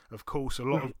there. Of course, a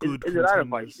lot of good contenders. There's a lot of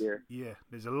fights there. Yeah,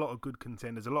 there's a lot of good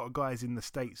contenders. A lot of guys in the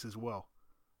States as well.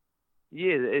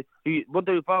 Yeah,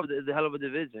 135 is a hell of a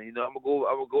division. You know, I'm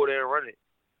gonna go there and run it.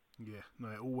 Yeah, no,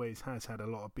 it always has had a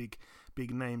lot of big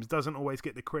names. Doesn't always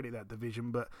get the credit, that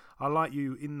division, but I like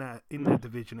you in that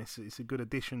division. It's a good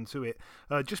addition to it.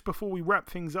 Just before we wrap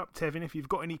things up, Tevin, if you've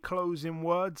got any closing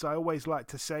words, I always like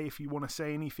to say, if you want to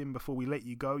say anything before we let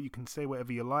you go, you can say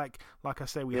whatever you like. Like I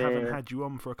say, we haven't had you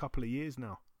on for a couple of years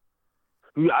now.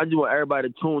 I just want everybody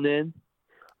to tune in.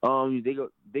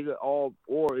 They got all,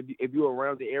 or if you're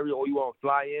around the area or you want to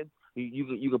fly in,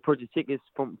 you can purchase tickets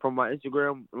from my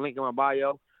Instagram link in my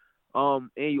bio. And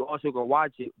you also can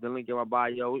watch it, the link in my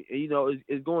bio. And, you know,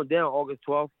 it's going down August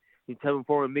 12th in Tevin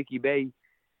Foreman and Mickey Bay.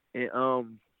 And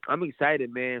I'm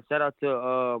excited, man. Shout out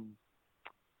to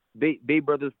Bay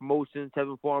Brothers Promotions,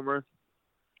 Tevin Foreman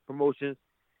Promotions,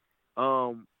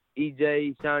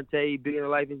 EJ, Shantae, Big in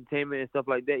Life Entertainment, and stuff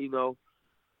like that, you know.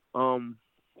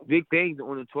 Big things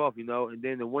on the 12th, you know. And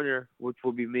then the winner, which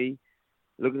will be me,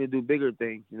 looking to do bigger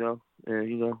things, you know. And,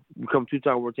 you know, become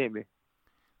two-time world champion.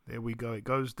 There we go. It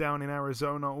goes down in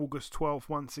Arizona, August 12th.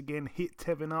 Once again, hit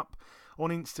Tevin up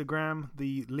on Instagram.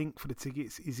 The link for the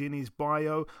tickets is in his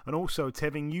bio. And also,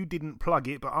 Tevin, you didn't plug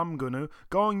it, but I'm going to.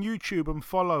 Go on YouTube and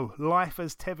follow Life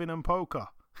as Tevin and Poker.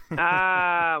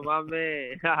 My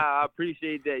man. I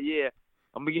appreciate that. Yeah.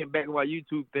 I'm going to get back on my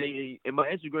YouTube thing. And my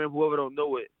Instagram, whoever don't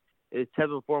know it, is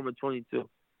Tevin Foreman 22.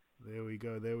 There we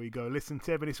go. Listen,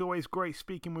 Tevin, it's always great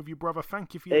speaking with you, brother.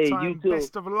 Thank you for your time. You too.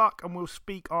 Best of luck, and we'll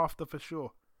speak after for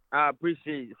sure. I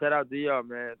appreciate it. Shout out to y'all,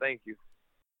 man. Thank you.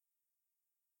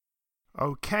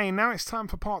 Okay, now it's time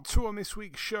for part 2 on this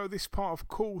week's show. This part, of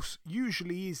course,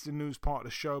 usually is the news part of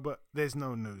the show, but there's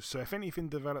no news. So if anything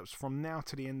develops from now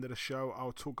to the end of the show,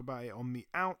 I'll talk about it on the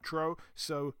outro.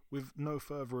 So with no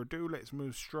further ado, let's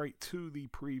move straight to the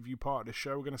preview part of the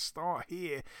show. We're going to start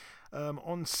here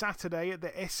on Saturday at the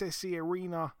SSE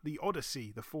Arena, the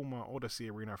Odyssey, the former Odyssey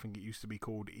Arena, I think it used to be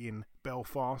called, in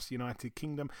Belfast, United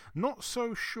Kingdom. Not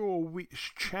so sure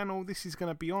which channel this is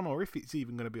going to be on, or if it's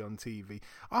even going to be on TV.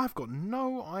 I've got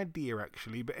no idea,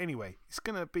 actually. But anyway, it's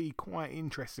going to be quite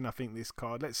interesting, I think, this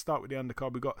card. Let's start with the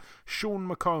undercard. We've got Sean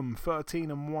McComb,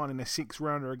 13-1 in a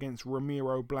 6-rounder against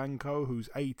Ramiro Blanco, who's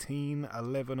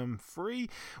 18-11-3.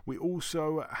 We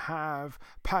also have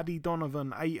Paddy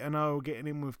Donovan, 8-0, getting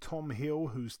in with Tom Hill,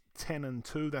 who's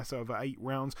 10-2. That's over 8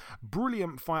 rounds.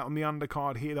 Brilliant fight on the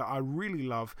undercard here that I really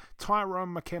love.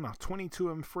 Tyrone McKenna,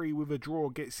 22-3 with a draw,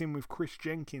 gets in with Chris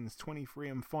Jenkins,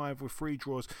 23-5 with 3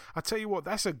 draws. I tell you what,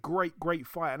 that's a great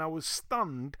fight, and I was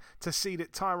stunned to see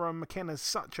that Tyrone McKenna's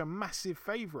such a massive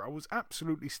favourite. I was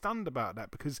absolutely stunned about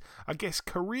that, because I guess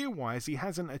career-wise he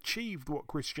hasn't achieved what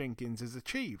Chris Jenkins has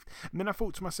achieved. And then I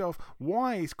thought to myself,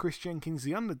 why is Chris Jenkins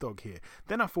the underdog here?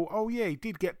 Then I thought, oh yeah, he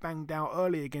did get banged out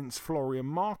early against Florian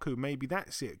Marku. Maybe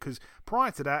that's it, because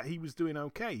prior to that he was doing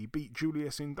okay. He beat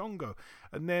Julius Indongo.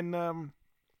 And then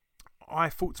I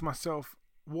thought to myself,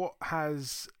 what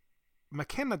has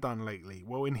McKenna done lately?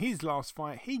 Well, in his last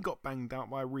fight, he got banged out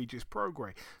by Regis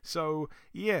Prograis. So,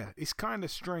 yeah, it's kind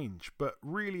of strange. But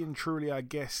really and truly, I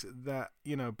guess that,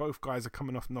 you know, both guys are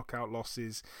coming off knockout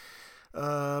losses.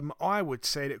 I would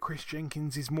say that Chris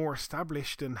Jenkins is more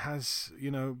established and has, you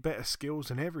know, better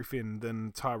skills and everything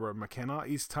than Tyrone McKenna.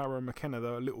 Is Tyrone McKenna,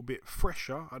 though, a little bit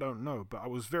fresher? I don't know, but I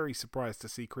was very surprised to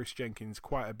see Chris Jenkins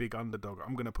quite a big underdog.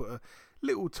 I'm going to put a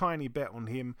little tiny bet on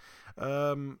him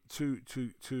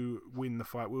to win the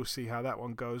fight. We'll see how that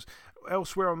one goes.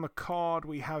 Elsewhere on the card,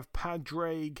 we have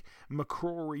Padraig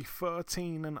McCrory,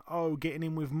 13-0, getting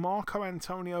in with Marco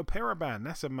Antonio Periban.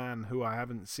 That's a man who I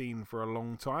haven't seen for a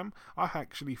long time. I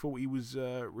actually thought he was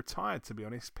retired, to be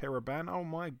honest. Periban, oh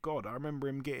my God, I remember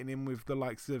him getting in with the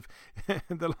likes of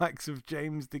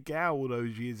James DeGale all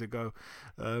those years ago.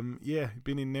 Yeah,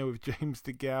 been in there with James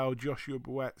DeGale, Joshua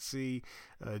Buatsi,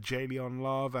 Jalen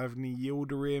Love, Avni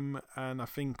Yildirim, and I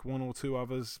think one or two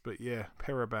others. But yeah,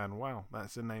 Periban, wow,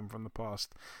 that's a name from the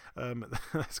past.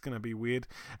 That's going to be weird.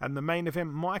 And the main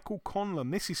event, Michael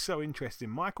Conlan. This is so interesting.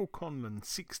 Michael Conlan,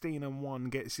 16-1,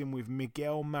 gets in with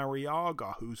Miguel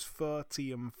Mariaga, who's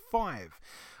 30-5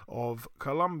 of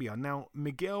Colombia. Now,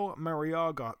 Miguel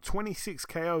Mariaga, 26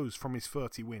 KOs from his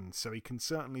 30 wins, so he can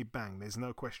certainly bang. There's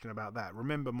no question about that.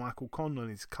 Remember, Michael Conlan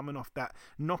is coming off that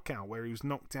knockout where he was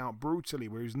knocked out brutally,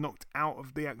 where he was knocked out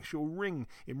of the actual ring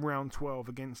in round 12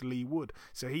 against Lee Wood.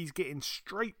 So he's getting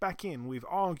straight back in with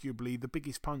arguably the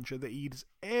biggest puncher that he's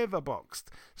ever boxed.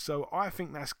 So I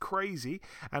think that's crazy.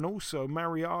 And also,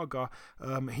 Mariaga,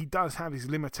 he does have his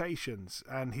limitations,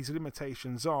 and his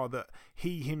limitations are that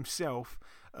he himself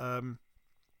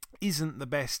isn't the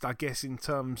best, I guess, in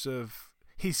terms of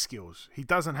his skills. He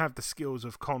doesn't have the skills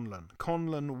of Conlan.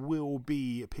 Conlan will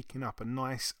be picking up a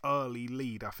nice early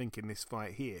lead, I think, in this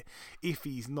fight here, if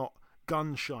he's not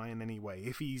gun shy in any way.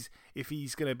 If he's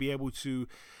going to be able to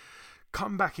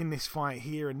come back in this fight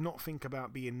here and not think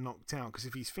about being knocked out, because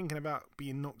if he's thinking about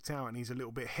being knocked out and he's a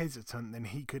little bit hesitant, then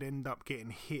he could end up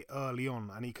getting hit early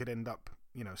on, and he could end up,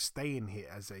 you know, staying hit,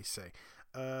 as they say.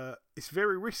 It's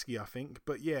very risky, I think,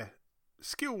 but yeah,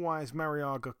 skill-wise,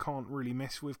 Mariaga can't really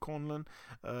mess with Conlan.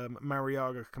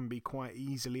 Mariaga can be quite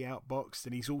easily outboxed,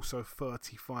 and he's also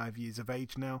 35 years of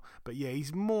age now. But yeah,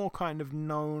 he's more kind of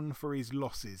known for his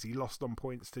losses. He lost on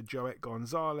points to Joet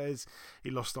Gonzalez. He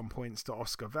lost on points to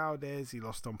Oscar Valdez. He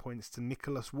lost on points to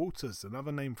Nicholas Walters,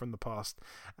 another name from the past.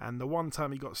 And the one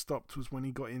time he got stopped was when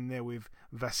he got in there with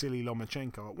Vasily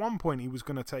Lomachenko. At one point, he was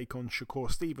going to take on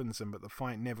Shakur Stevenson, but the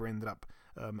fight never ended up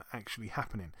actually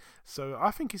happening. So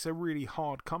I think it's a really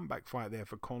hard comeback fight there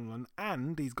for Conlan,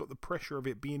 and he's got the pressure of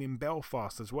it being in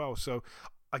Belfast as well. So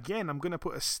again, I'm going to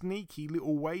put a sneaky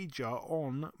little wager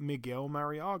on Miguel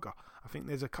Mariaga. I think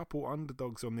there's a couple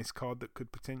underdogs on this card that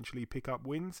could potentially pick up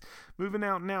wins. Moving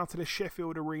out now to the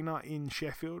Sheffield Arena in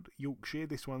Sheffield, Yorkshire.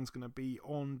 This one's going to be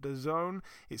on DAZN.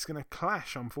 It's going to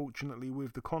clash, unfortunately,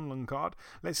 with the Conlan card.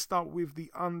 Let's start with the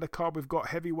undercard. We've got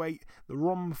heavyweight, the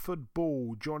Romford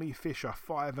Bull, Johnny Fisher,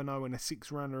 5-0 in a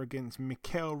 6-rounder against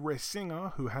Mikael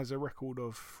Resinger, who has a record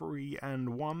of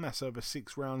 3-1. That's over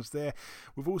 6 rounds there.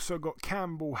 We've also got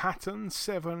Campbell Hatton,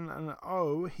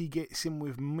 7-0. He gets in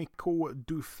with Mikkel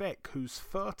Dufek, who's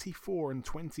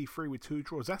 34-23 with 2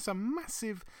 draws. That's a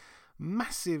massive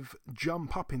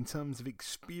jump up in terms of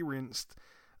experienced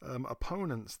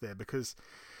opponents there, because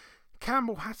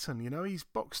Campbell Hatton, you know, he's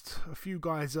boxed a few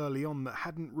guys early on that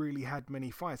hadn't really had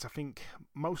many fights. I think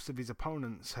most of his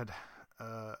opponents had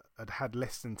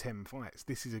less than 10 fights.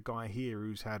 This is a guy here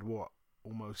who's had,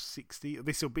 almost 60.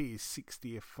 This will be his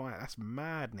 60th fight. That's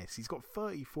madness. He's got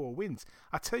 34 wins.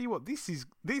 I tell you what, this is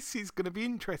going to be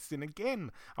interesting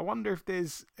again. I wonder if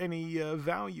there's any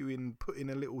value in putting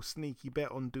a little sneaky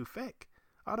bet on Dufek.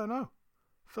 I don't know.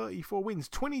 34 wins,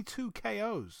 22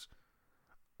 KOs.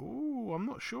 Ooh, I'm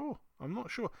not sure.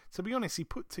 To be honest, he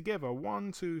put together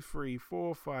 1, 2, 3,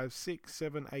 4, 5, 6,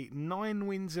 7, 8, 9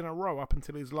 wins in a row up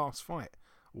until his last fight.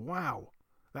 Wow.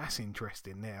 That's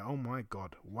interesting there. Oh my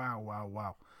God.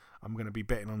 Wow. I'm going to be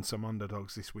betting on some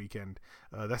underdogs this weekend.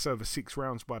 That's over 6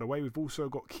 rounds, by the way. We've also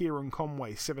got Kieran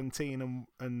Conway, 17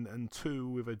 and 2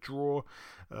 with a draw.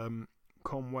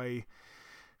 Conway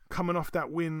coming off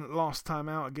that win last time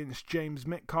out against James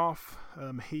Metcalf.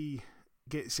 He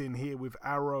gets in here with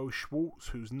Arrow Schwartz,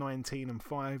 who's 19 and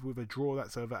 5 with a draw.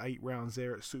 That's over 8 rounds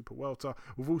there at Super Welter.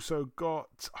 We've also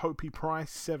got Hopi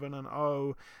Price, 7 and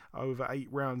 0 over 8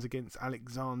 rounds against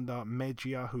Alexander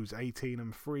Mejia, who's 18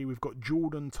 and 3. We've got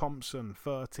Jordan Thompson,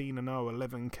 13 and 0,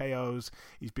 11 KOs.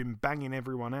 He's been banging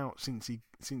everyone out since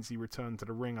he returned to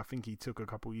the ring. I think he took a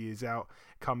couple years out,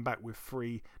 come back with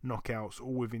 3 knockouts,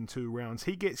 all within 2 rounds.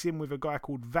 He gets in with a guy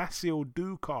called Vasil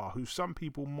Dukar, who some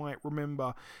people might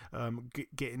remember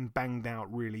getting banged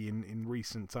out really in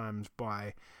recent times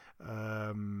by,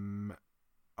 I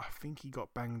think he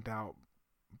got banged out,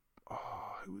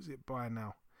 who was it by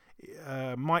now?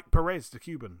 Mike Perez, the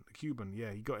Cuban,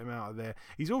 yeah, he got him out of there.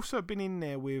 He's also been in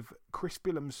there with Chris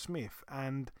Billum-Smith,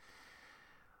 and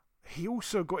he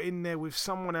also got in there with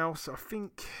someone else. I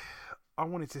think I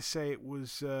wanted to say it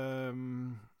was, I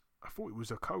thought it was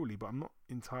Okoli, but I'm not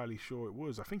entirely sure it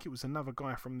was. I think it was another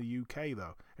guy from the UK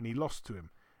though, and he lost to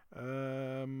him.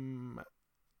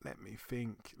 Let me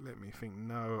think.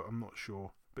 No, I'm not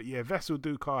sure. But yeah, Vasil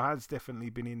Dukar has definitely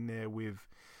been in there with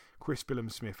Chris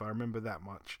Billum-Smith. I remember that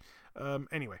much.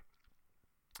 Anyway,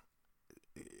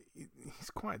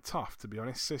 he's quite tough, to be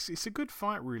honest. So it's a good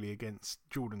fight, really, against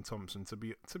Jordan Thompson. To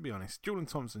be honest, Jordan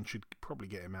Thompson should probably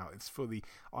get him out. It's for the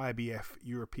IBF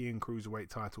European Cruiserweight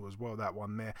title as well. That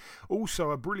one there. Also,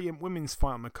 a brilliant women's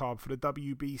fight on the card for the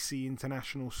WBC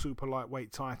International Super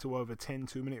Lightweight title over 10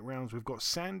 2-minute rounds. We've got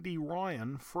Sandy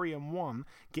Ryan, 3 and 1,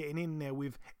 getting in there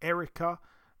with Erica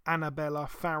Annabella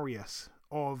Farias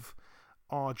of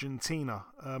Argentina.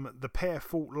 The pair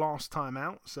fought last time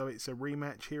out, so it's a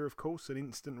rematch here, of course, an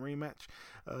instant rematch.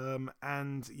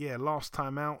 And yeah, last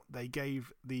time out they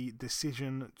gave the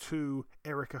decision to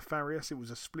Erica Farias. It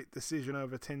was a split decision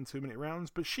over 10 2-minute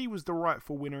rounds, but she was the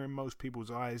rightful winner in most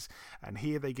people's eyes, and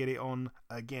here they get it on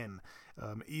again.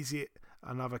 Is it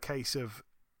another case of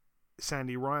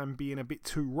Sandy Ryan being a bit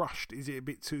too rushed? Is it a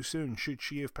bit too soon? Should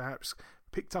she have perhaps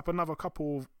picked up another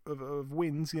couple of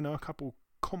wins, a couple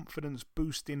confidence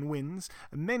boosting wins,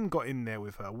 and then got in there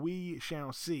with her? We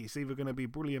shall see. It's either going to be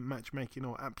brilliant matchmaking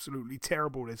or absolutely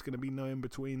terrible. There's going to be no in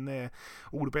between there.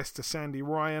 All the best to Sandy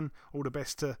Ryan, all the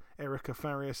best to Erica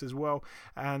Farias as well.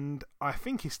 And I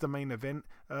think it's the main event.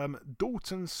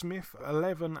 Dalton Smith,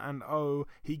 11 and 0.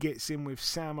 He gets in with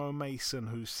Samo Mason,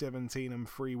 who's 17 and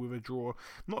 3 with a draw.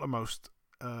 Not the most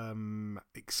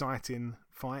exciting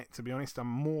fight, to be honest. I'm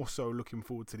more so looking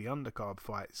forward to the undercard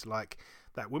fights, like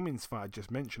that women's fight I just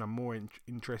mentioned. I'm more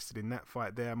interested in that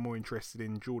fight there. I'm more interested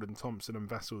in Jordan Thompson and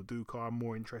Vasil Dukar. I'm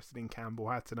more interested in Campbell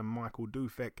Hatton and Michael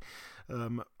Dufek.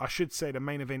 I should say the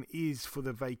main event is for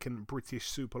the vacant British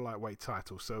super lightweight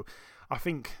title, so I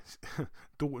think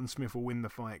Dalton Smith will win the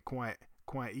fight quite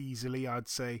easily, I'd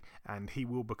say, and he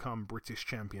will become British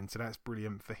champion, so that's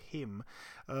brilliant for him.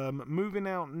 Moving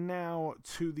out now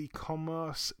to the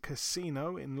Commerce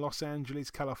Casino in Los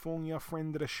Angeles, California.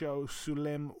 Friend of the show,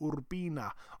 Sulem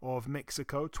Urbina of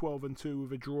Mexico, 12 and 2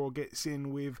 with a draw, gets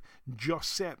in with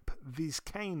Josep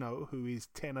Vizcaino, who is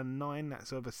 10 and 9.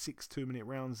 That's over 6 2-minute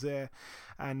rounds there.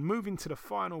 And moving to the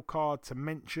final card to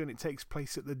mention, it takes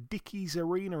place at the Dickies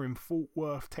Arena in Fort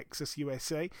Worth, Texas,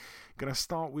 USA. Gonna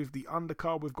start with the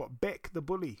undercard. We've got Beck the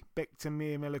Bully,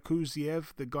 Bektemir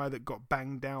Melikuziev, the guy that got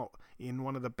banged out in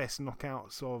one of the best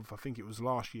knockouts of, I think it was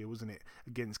last year, wasn't it,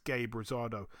 against Gabe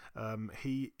Rosado.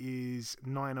 He is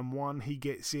 9 and 1. He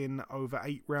gets in over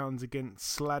 8 rounds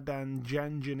against Sladan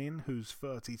Janjanin, who's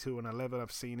 32 and 11.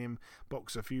 I've seen him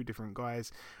box a few different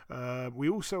guys. We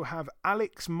also have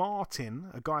Alex Martin,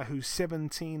 a guy who's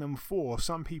 17 and 4.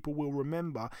 Some people will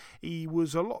remember he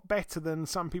was a lot better than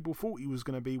some people thought he was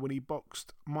going to be when he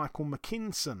boxed Michael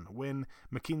McKinson, when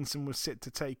McKinson was set to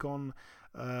take on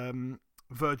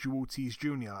Virgil Ortiz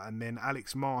Jr., and then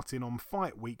Alex Martin on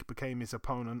fight week became his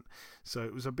opponent. So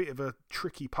it was a bit of a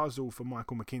tricky puzzle for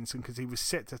Michael McKinson, because he was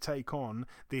set to take on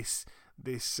this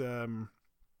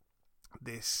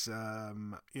this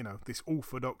this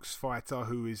orthodox fighter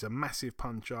who is a massive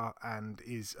puncher and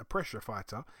is a pressure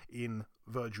fighter in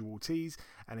Virgil Ortiz,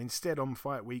 and instead on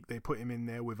fight week they put him in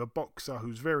there with a boxer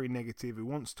who's very negative, who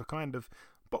wants to kind of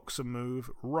box a move,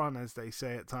 run as they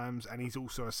say at times, and he's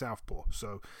also a southpaw.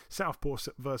 So southpaw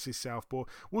versus southpaw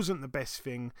wasn't the best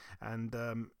thing, and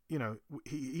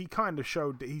he kind of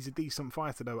showed that he's a decent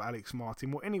fighter though, Alex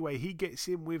Martin. Well, anyway, he gets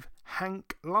in with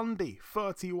Hank Lundy,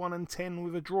 31-10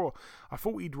 with a draw. I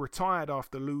thought he'd retired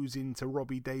after losing to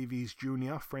Robbie Davies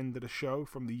Jr., friend of the show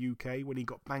from the UK, when he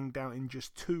got banged out in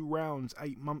just 2 rounds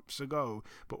 8 months ago.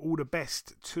 But all the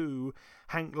best to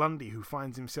Hank Lundy, who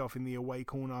finds himself in the away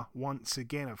corner once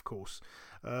again, of course.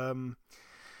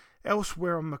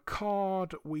 Elsewhere on the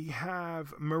card, we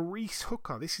have Maurice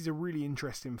Hooker. This is a really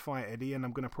interesting fight, Eddie, and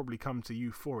I'm going to probably come to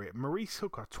you for it. Maurice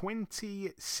Hooker,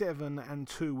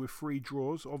 27-2 with 3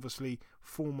 draws. Obviously,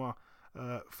 former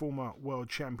world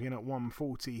champion at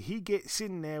 140. He gets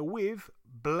in there with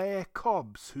Blair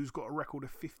Cobbs, who's got a record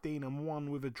of 15-1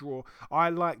 with a draw. I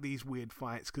like these weird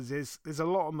fights because there's a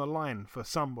lot on the line for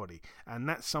somebody, and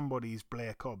that somebody is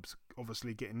Blair Cobbs.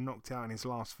 Obviously getting knocked out in his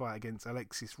last fight against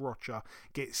Alexis Rocha,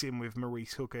 gets in with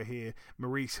Maurice Hooker here.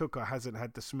 Maurice Hooker hasn't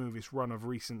had the smoothest run of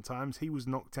recent times. He was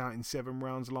knocked out in 7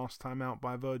 rounds last time out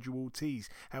by Virgil Ortiz.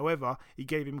 However, he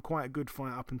gave him quite a good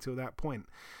fight up until that point.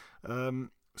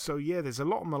 So yeah, there's a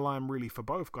lot on the line really for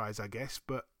both guys, I guess,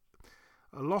 but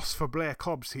a loss for Blair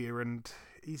Cobbs here, and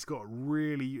he's got to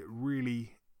really,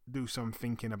 really do some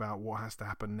thinking about what has to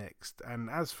happen next. And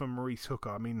as for Maurice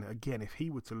Hooker, I mean, again, if he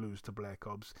were to lose to Blair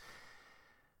Cobbs,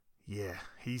 yeah,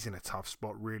 he's in a tough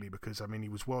spot really, because I mean, he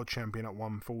was world champion at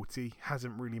 140,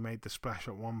 hasn't really made the splash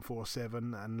at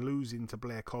 147, and losing to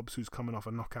Blair Cobbs, who's coming off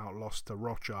a knockout loss to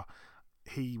Rocha,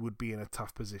 he would be in a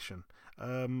tough position.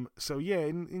 So yeah,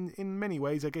 in many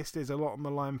ways, I guess there's a lot on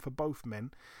the line for both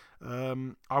men.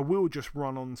 I will just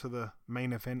run on to the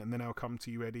main event, and then I'll come to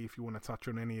you, Eddie, if you want to touch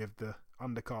on any of the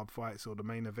undercard fights or the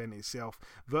main event itself.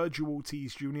 Virgil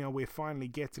Ortiz Jr., we're finally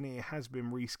getting it. It has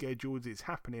been rescheduled. It's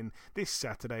happening this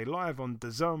Saturday, live on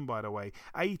DAZN, by the way.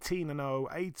 18-0,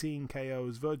 18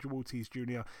 KOs. Virgil Ortiz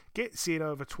Jr. gets in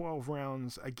over 12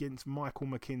 rounds against Michael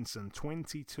McKinson,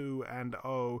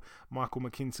 22-0. Michael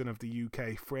McKinson of the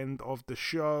UK, friend of the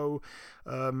show.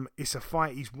 It's a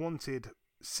fight he's wanted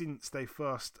since they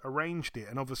first arranged it,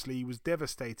 and obviously he was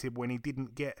devastated when he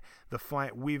didn't get the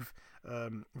fight with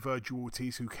Virgil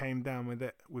Ortiz, who came down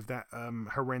with that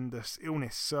horrendous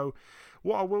illness. So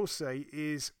what I will say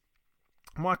is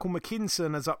Michael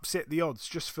McKinson has upset the odds.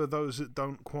 Just for those that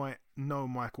don't quite know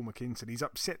Michael McKinson, he's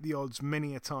upset the odds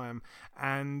many a time,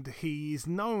 and he's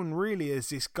known really as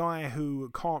this guy who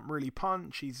can't really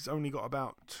punch. He's only got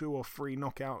about 2 or 3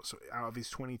 knockouts out of his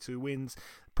 22 wins.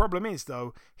 Problem is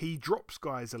though, he drops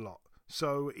guys a lot.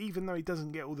 So even though he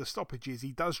doesn't get all the stoppages,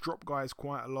 he does drop guys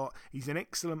quite a lot. He's an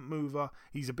excellent mover.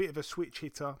 He's a bit of a switch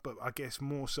hitter, but I guess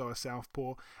more so a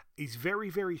southpaw. He's very,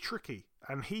 very tricky.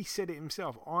 And he said it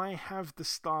himself, I have the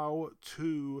style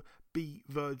to beat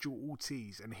Virgil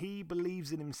Ortiz. And he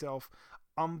believes in himself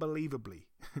unbelievably,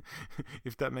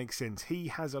 if that makes sense. He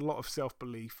has a lot of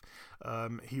self-belief.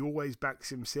 He always backs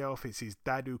himself. It's his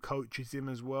dad who coaches him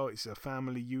as well. It's a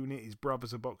family unit. His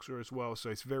brother's a boxer as well, so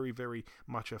it's very, very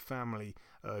much a family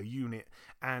unit.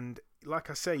 And like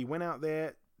I say, he went out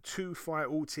there to fight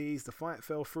Ortiz. The fight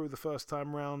fell through the first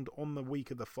time round. On the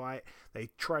week of the fight, they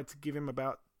tried to give him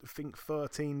about, I think,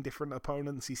 13 different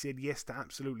opponents. He said yes to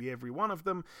absolutely every one of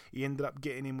them. He ended up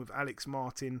getting in with Alex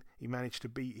Martin. He managed to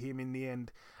beat him in the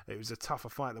end. It was a tougher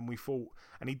fight than we thought,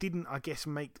 and he didn't, I guess,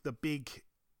 make the big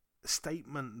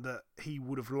statement that he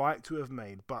would have liked to have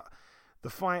made. But the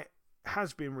fight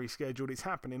has been rescheduled. It's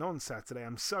happening on Saturday.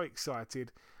 I'm so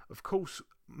excited. Of course,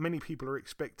 many people are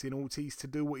expecting Ortiz to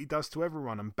do what he does to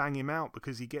everyone and bang him out,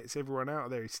 because he gets everyone out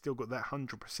of there. He's still got that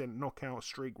 100% knockout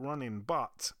streak running,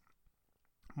 but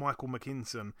Michael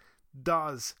McKinson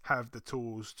does have the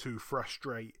tools to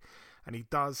frustrate, and he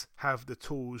does have the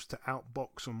tools to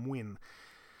outbox and win.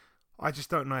 I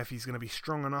just don't know if he's going to be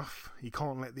strong enough. He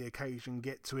can't let the occasion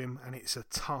get to him, and it's a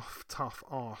tough, tough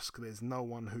ask. There's no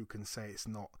one who can say it's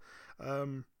not.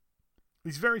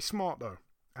 He's very smart though,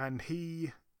 and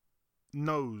he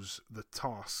knows the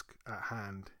task at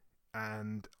hand,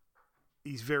 and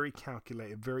he's very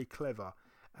calculated, very clever.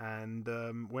 And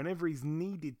whenever he's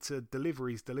needed to deliver,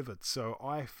 he's delivered. So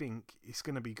I think it's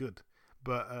going to be good.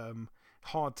 But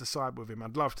hard to side with him.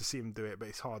 I'd love to see him do it, but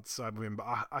it's hard to side with him. But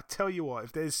I tell you what,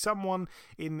 if there's someone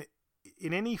in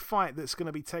in any fight that's going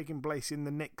to be taking place in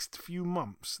the next few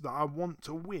months that I want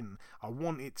to win, I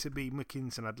want it to be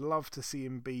McKinson. I'd love to see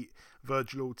him beat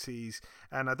Virgil Ortiz,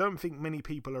 and I don't think many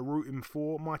people are rooting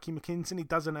for Mikey McKinson. He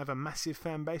doesn't have a massive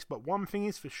fan base, but one thing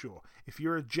is for sure, if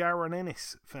you're a Jaron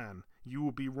Ennis fan, you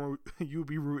will be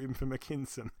rooting for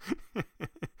McKinson.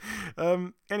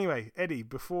 Anyway, Eddie,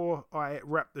 before I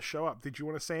wrap the show up, did you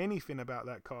want to say anything about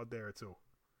that card there at all?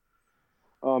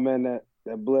 Oh man,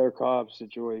 that Blair Cobb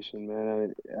situation, man. I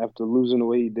mean, after losing the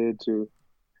way he did to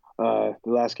the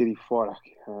last kid he fought,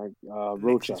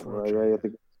 Rocha, right? I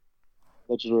think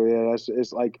that's really, yeah.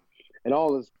 It's like, and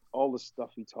all the stuff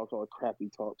he talks, all the crap he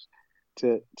talks,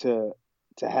 to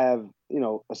have, you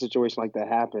know, a situation like that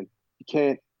happen, you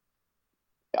can't.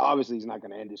 Obviously, he's not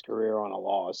going to end his career on a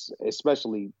loss,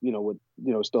 especially, you know, with,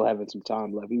 you know, still having some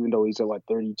time left. Even though he's at like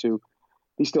 32,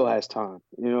 he still has time.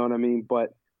 You know what I mean?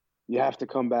 But you have to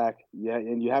come back, yeah,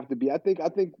 and you have to be. I think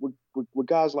with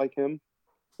guys like him,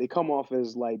 they come off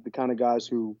as like the kind of guys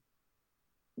who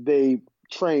they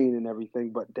train and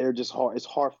everything, but they're just hard. It's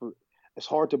hard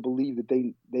to believe that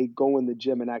they go in the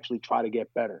gym and actually try to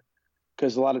get better,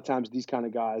 because a lot of times these kind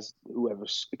of guys who have an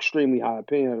extremely high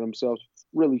opinion of themselves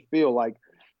really feel like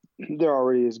they're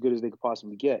already as good as they could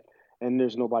possibly get, and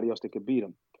there's nobody else that could beat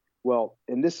them. Well,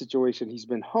 in this situation, he's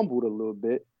been humbled a little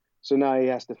bit, so now he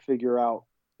has to figure out,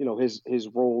 you know, his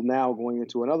role now going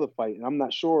into another fight. And I'm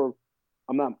not sure.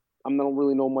 I don't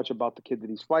really know much about the kid that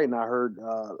he's fighting. I heard,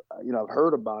 you know, I've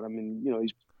heard about him, and you know,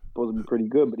 he's supposed to be pretty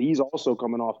good, but he's also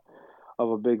coming off of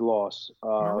a big loss,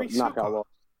 knockout loss.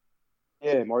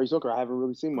 Yeah, Maurice Hooker. I haven't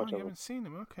really seen much of him. You haven't seen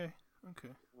him? Okay.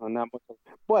 Not much.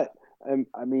 But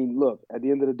I mean, look. At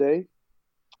the end of the day,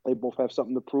 they both have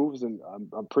something to prove, and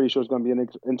I'm pretty sure it's going to be an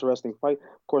interesting fight.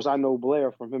 Of course, I know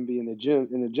Blair from him being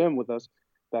in the gym with us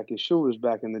back in Shooters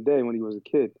back in the day when he was a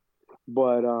kid.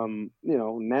 But you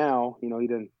know, now, you know, he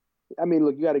didn't. I mean,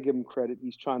 look, you got to give him credit.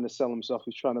 He's trying to sell himself.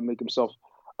 He's trying to make himself,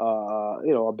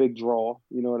 you know, a big draw.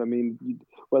 You know what I mean?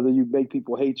 Whether you make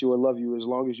people hate you or love you, as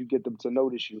long as you get them to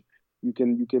notice you, you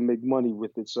can make money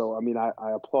with it. So, I mean, I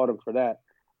applaud him for that.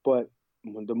 But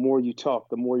the more you talk,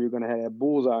 the more you're going to have that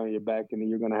bullseye on your back, and then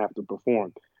you're going to have to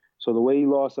perform. So the way he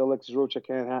lost to Alexis Rocha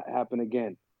can't happen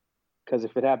again, because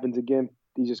if it happens again,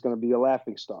 he's just going to be a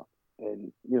laughing stock.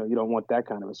 And, you know, you don't want that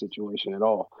kind of a situation at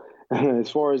all.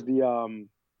 As far as the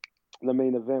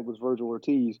main event was Virgil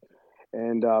Ortiz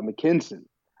and McKinson.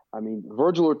 I mean,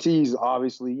 Virgil Ortiz,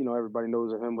 obviously, you know, everybody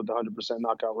knows of him with the 100%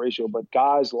 knockout ratio, but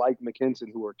guys like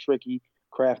McKinson, who are tricky,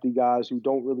 crafty guys who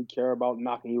don't really care about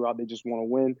knocking you out, they just want to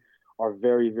win, are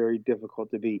very, very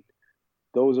difficult to beat.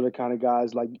 Those are the kind of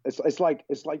guys, like, it's like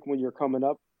when you're coming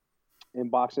up in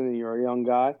boxing and you're a young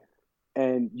guy,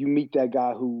 and you meet that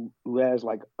guy who has,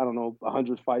 like, I don't know,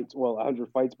 100 fights,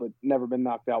 but never been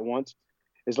knocked out once.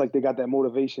 It's like they got that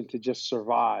motivation to just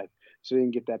survive, so they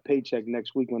can get that paycheck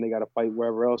next week when they got to fight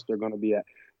wherever else they're going to be at.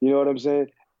 You know what I'm saying?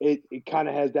 It kind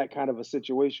of has that kind of a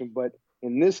situation. But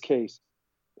in this case,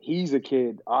 he's a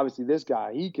kid. Obviously, this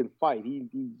guy, he can fight.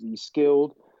 He's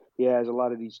skilled. He has a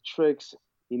lot of these tricks.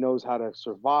 He knows how to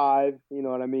survive. You know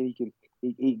what I mean?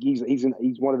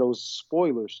 He's one of those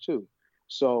spoilers too.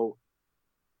 So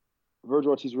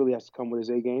Virgil Ortiz really has to come with his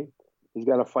A game. He's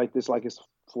got to fight this like it's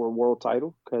for a world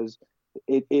title, because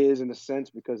it is, in a sense,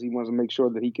 because he wants to make sure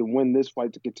that he can win this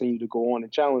fight to continue to go on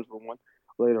and challenge for one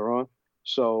later on.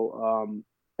 So,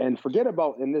 and forget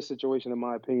about, in this situation, in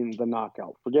my opinion, the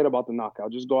knockout. Forget about the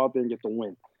knockout. Just go out there and get the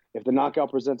win. If the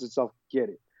knockout presents itself, get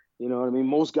it. You know what I mean?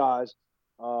 Most guys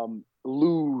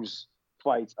lose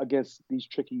fights against these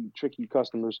tricky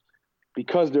customers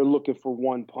because they're looking for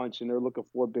one punch and they're looking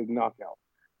for a big knockout.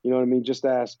 You know what I mean? Just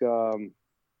ask,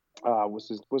 what's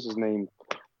his name?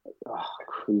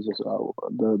 Jesus,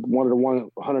 the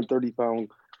 130-pound,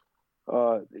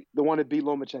 the one that beat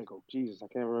Lomachenko. Jesus, I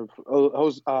can't remember.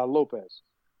 Lopez.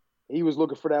 He was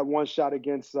looking for that one shot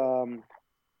against. What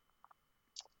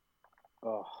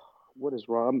is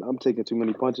wrong? I'm taking too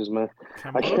many punches, man.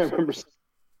 I can't remember.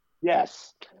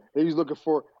 Yes, he was looking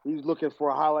for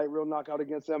a highlight reel knockout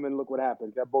against him, and look what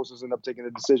happened. Kambosos ended up taking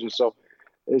the decision. So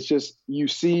it's just, you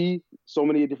see so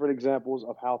many different examples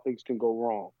of how things can go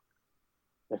wrong.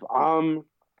 If I'm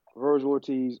Virgil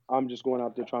Ortiz, I'm just going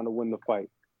out there trying to win the fight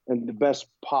in the best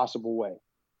possible way.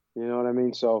 You know what I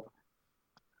mean? So,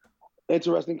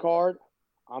 interesting card.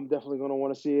 I'm definitely going to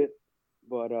want to see it.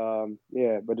 But,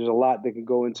 but there's a lot that can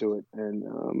go into it. And,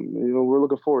 you know, we're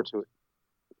looking forward to it.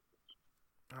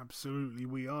 Absolutely,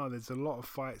 we are. There's a lot of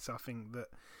fights, I think, that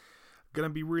are going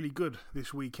to be really good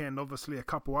this weekend. Obviously, a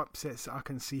couple upsets that I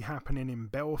can see happening in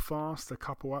Belfast, a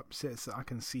couple upsets that I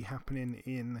can see happening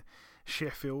in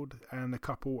Sheffield, and a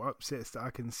couple upsets that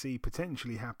I can see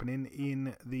potentially happening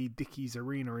in the Dickies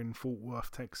Arena in Fort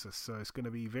Worth, Texas. So it's going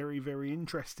to be very, very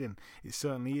interesting. It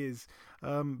certainly is.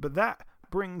 But that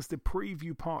brings the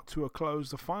preview part to a close.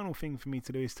 The final thing for me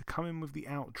to do is to come in with the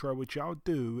outro, which I'll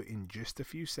do in just a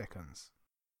few seconds.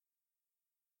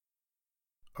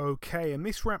 Okay, and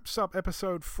this wraps up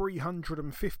episode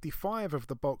 355 of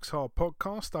the Box Hard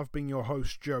Podcast. I've been your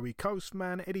host, Joey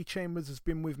Coastman. Eddie Chambers has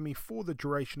been with me for the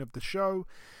duration of the show.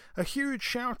 A huge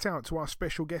shout out to our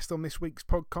special guest on this week's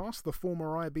podcast, the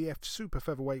former IBF Super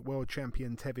Featherweight World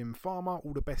Champion Tevin Farmer.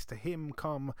 All the best to him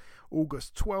come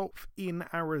August 12th in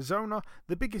Arizona.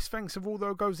 The biggest thanks of all,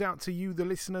 though, goes out to you, the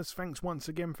listeners. Thanks once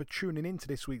again for tuning into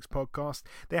this week's podcast.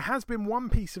 There has been one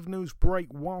piece of news break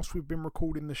whilst we've been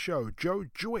recording the show. Joe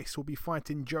Joyce will be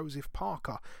fighting Joseph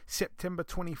Parker. September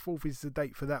 24th is the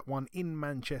date for that one in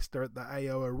Manchester at the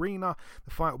AO Arena.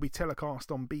 The fight will be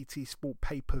telecast on BT Sport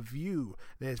pay-per-view.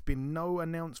 There's been no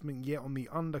announcement yet on the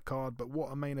undercard, but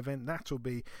what a main event that'll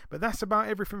be. But that's about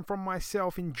everything from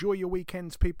myself. Enjoy your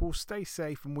weekends, people. Stay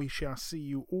safe, and we shall see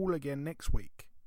you all again next week.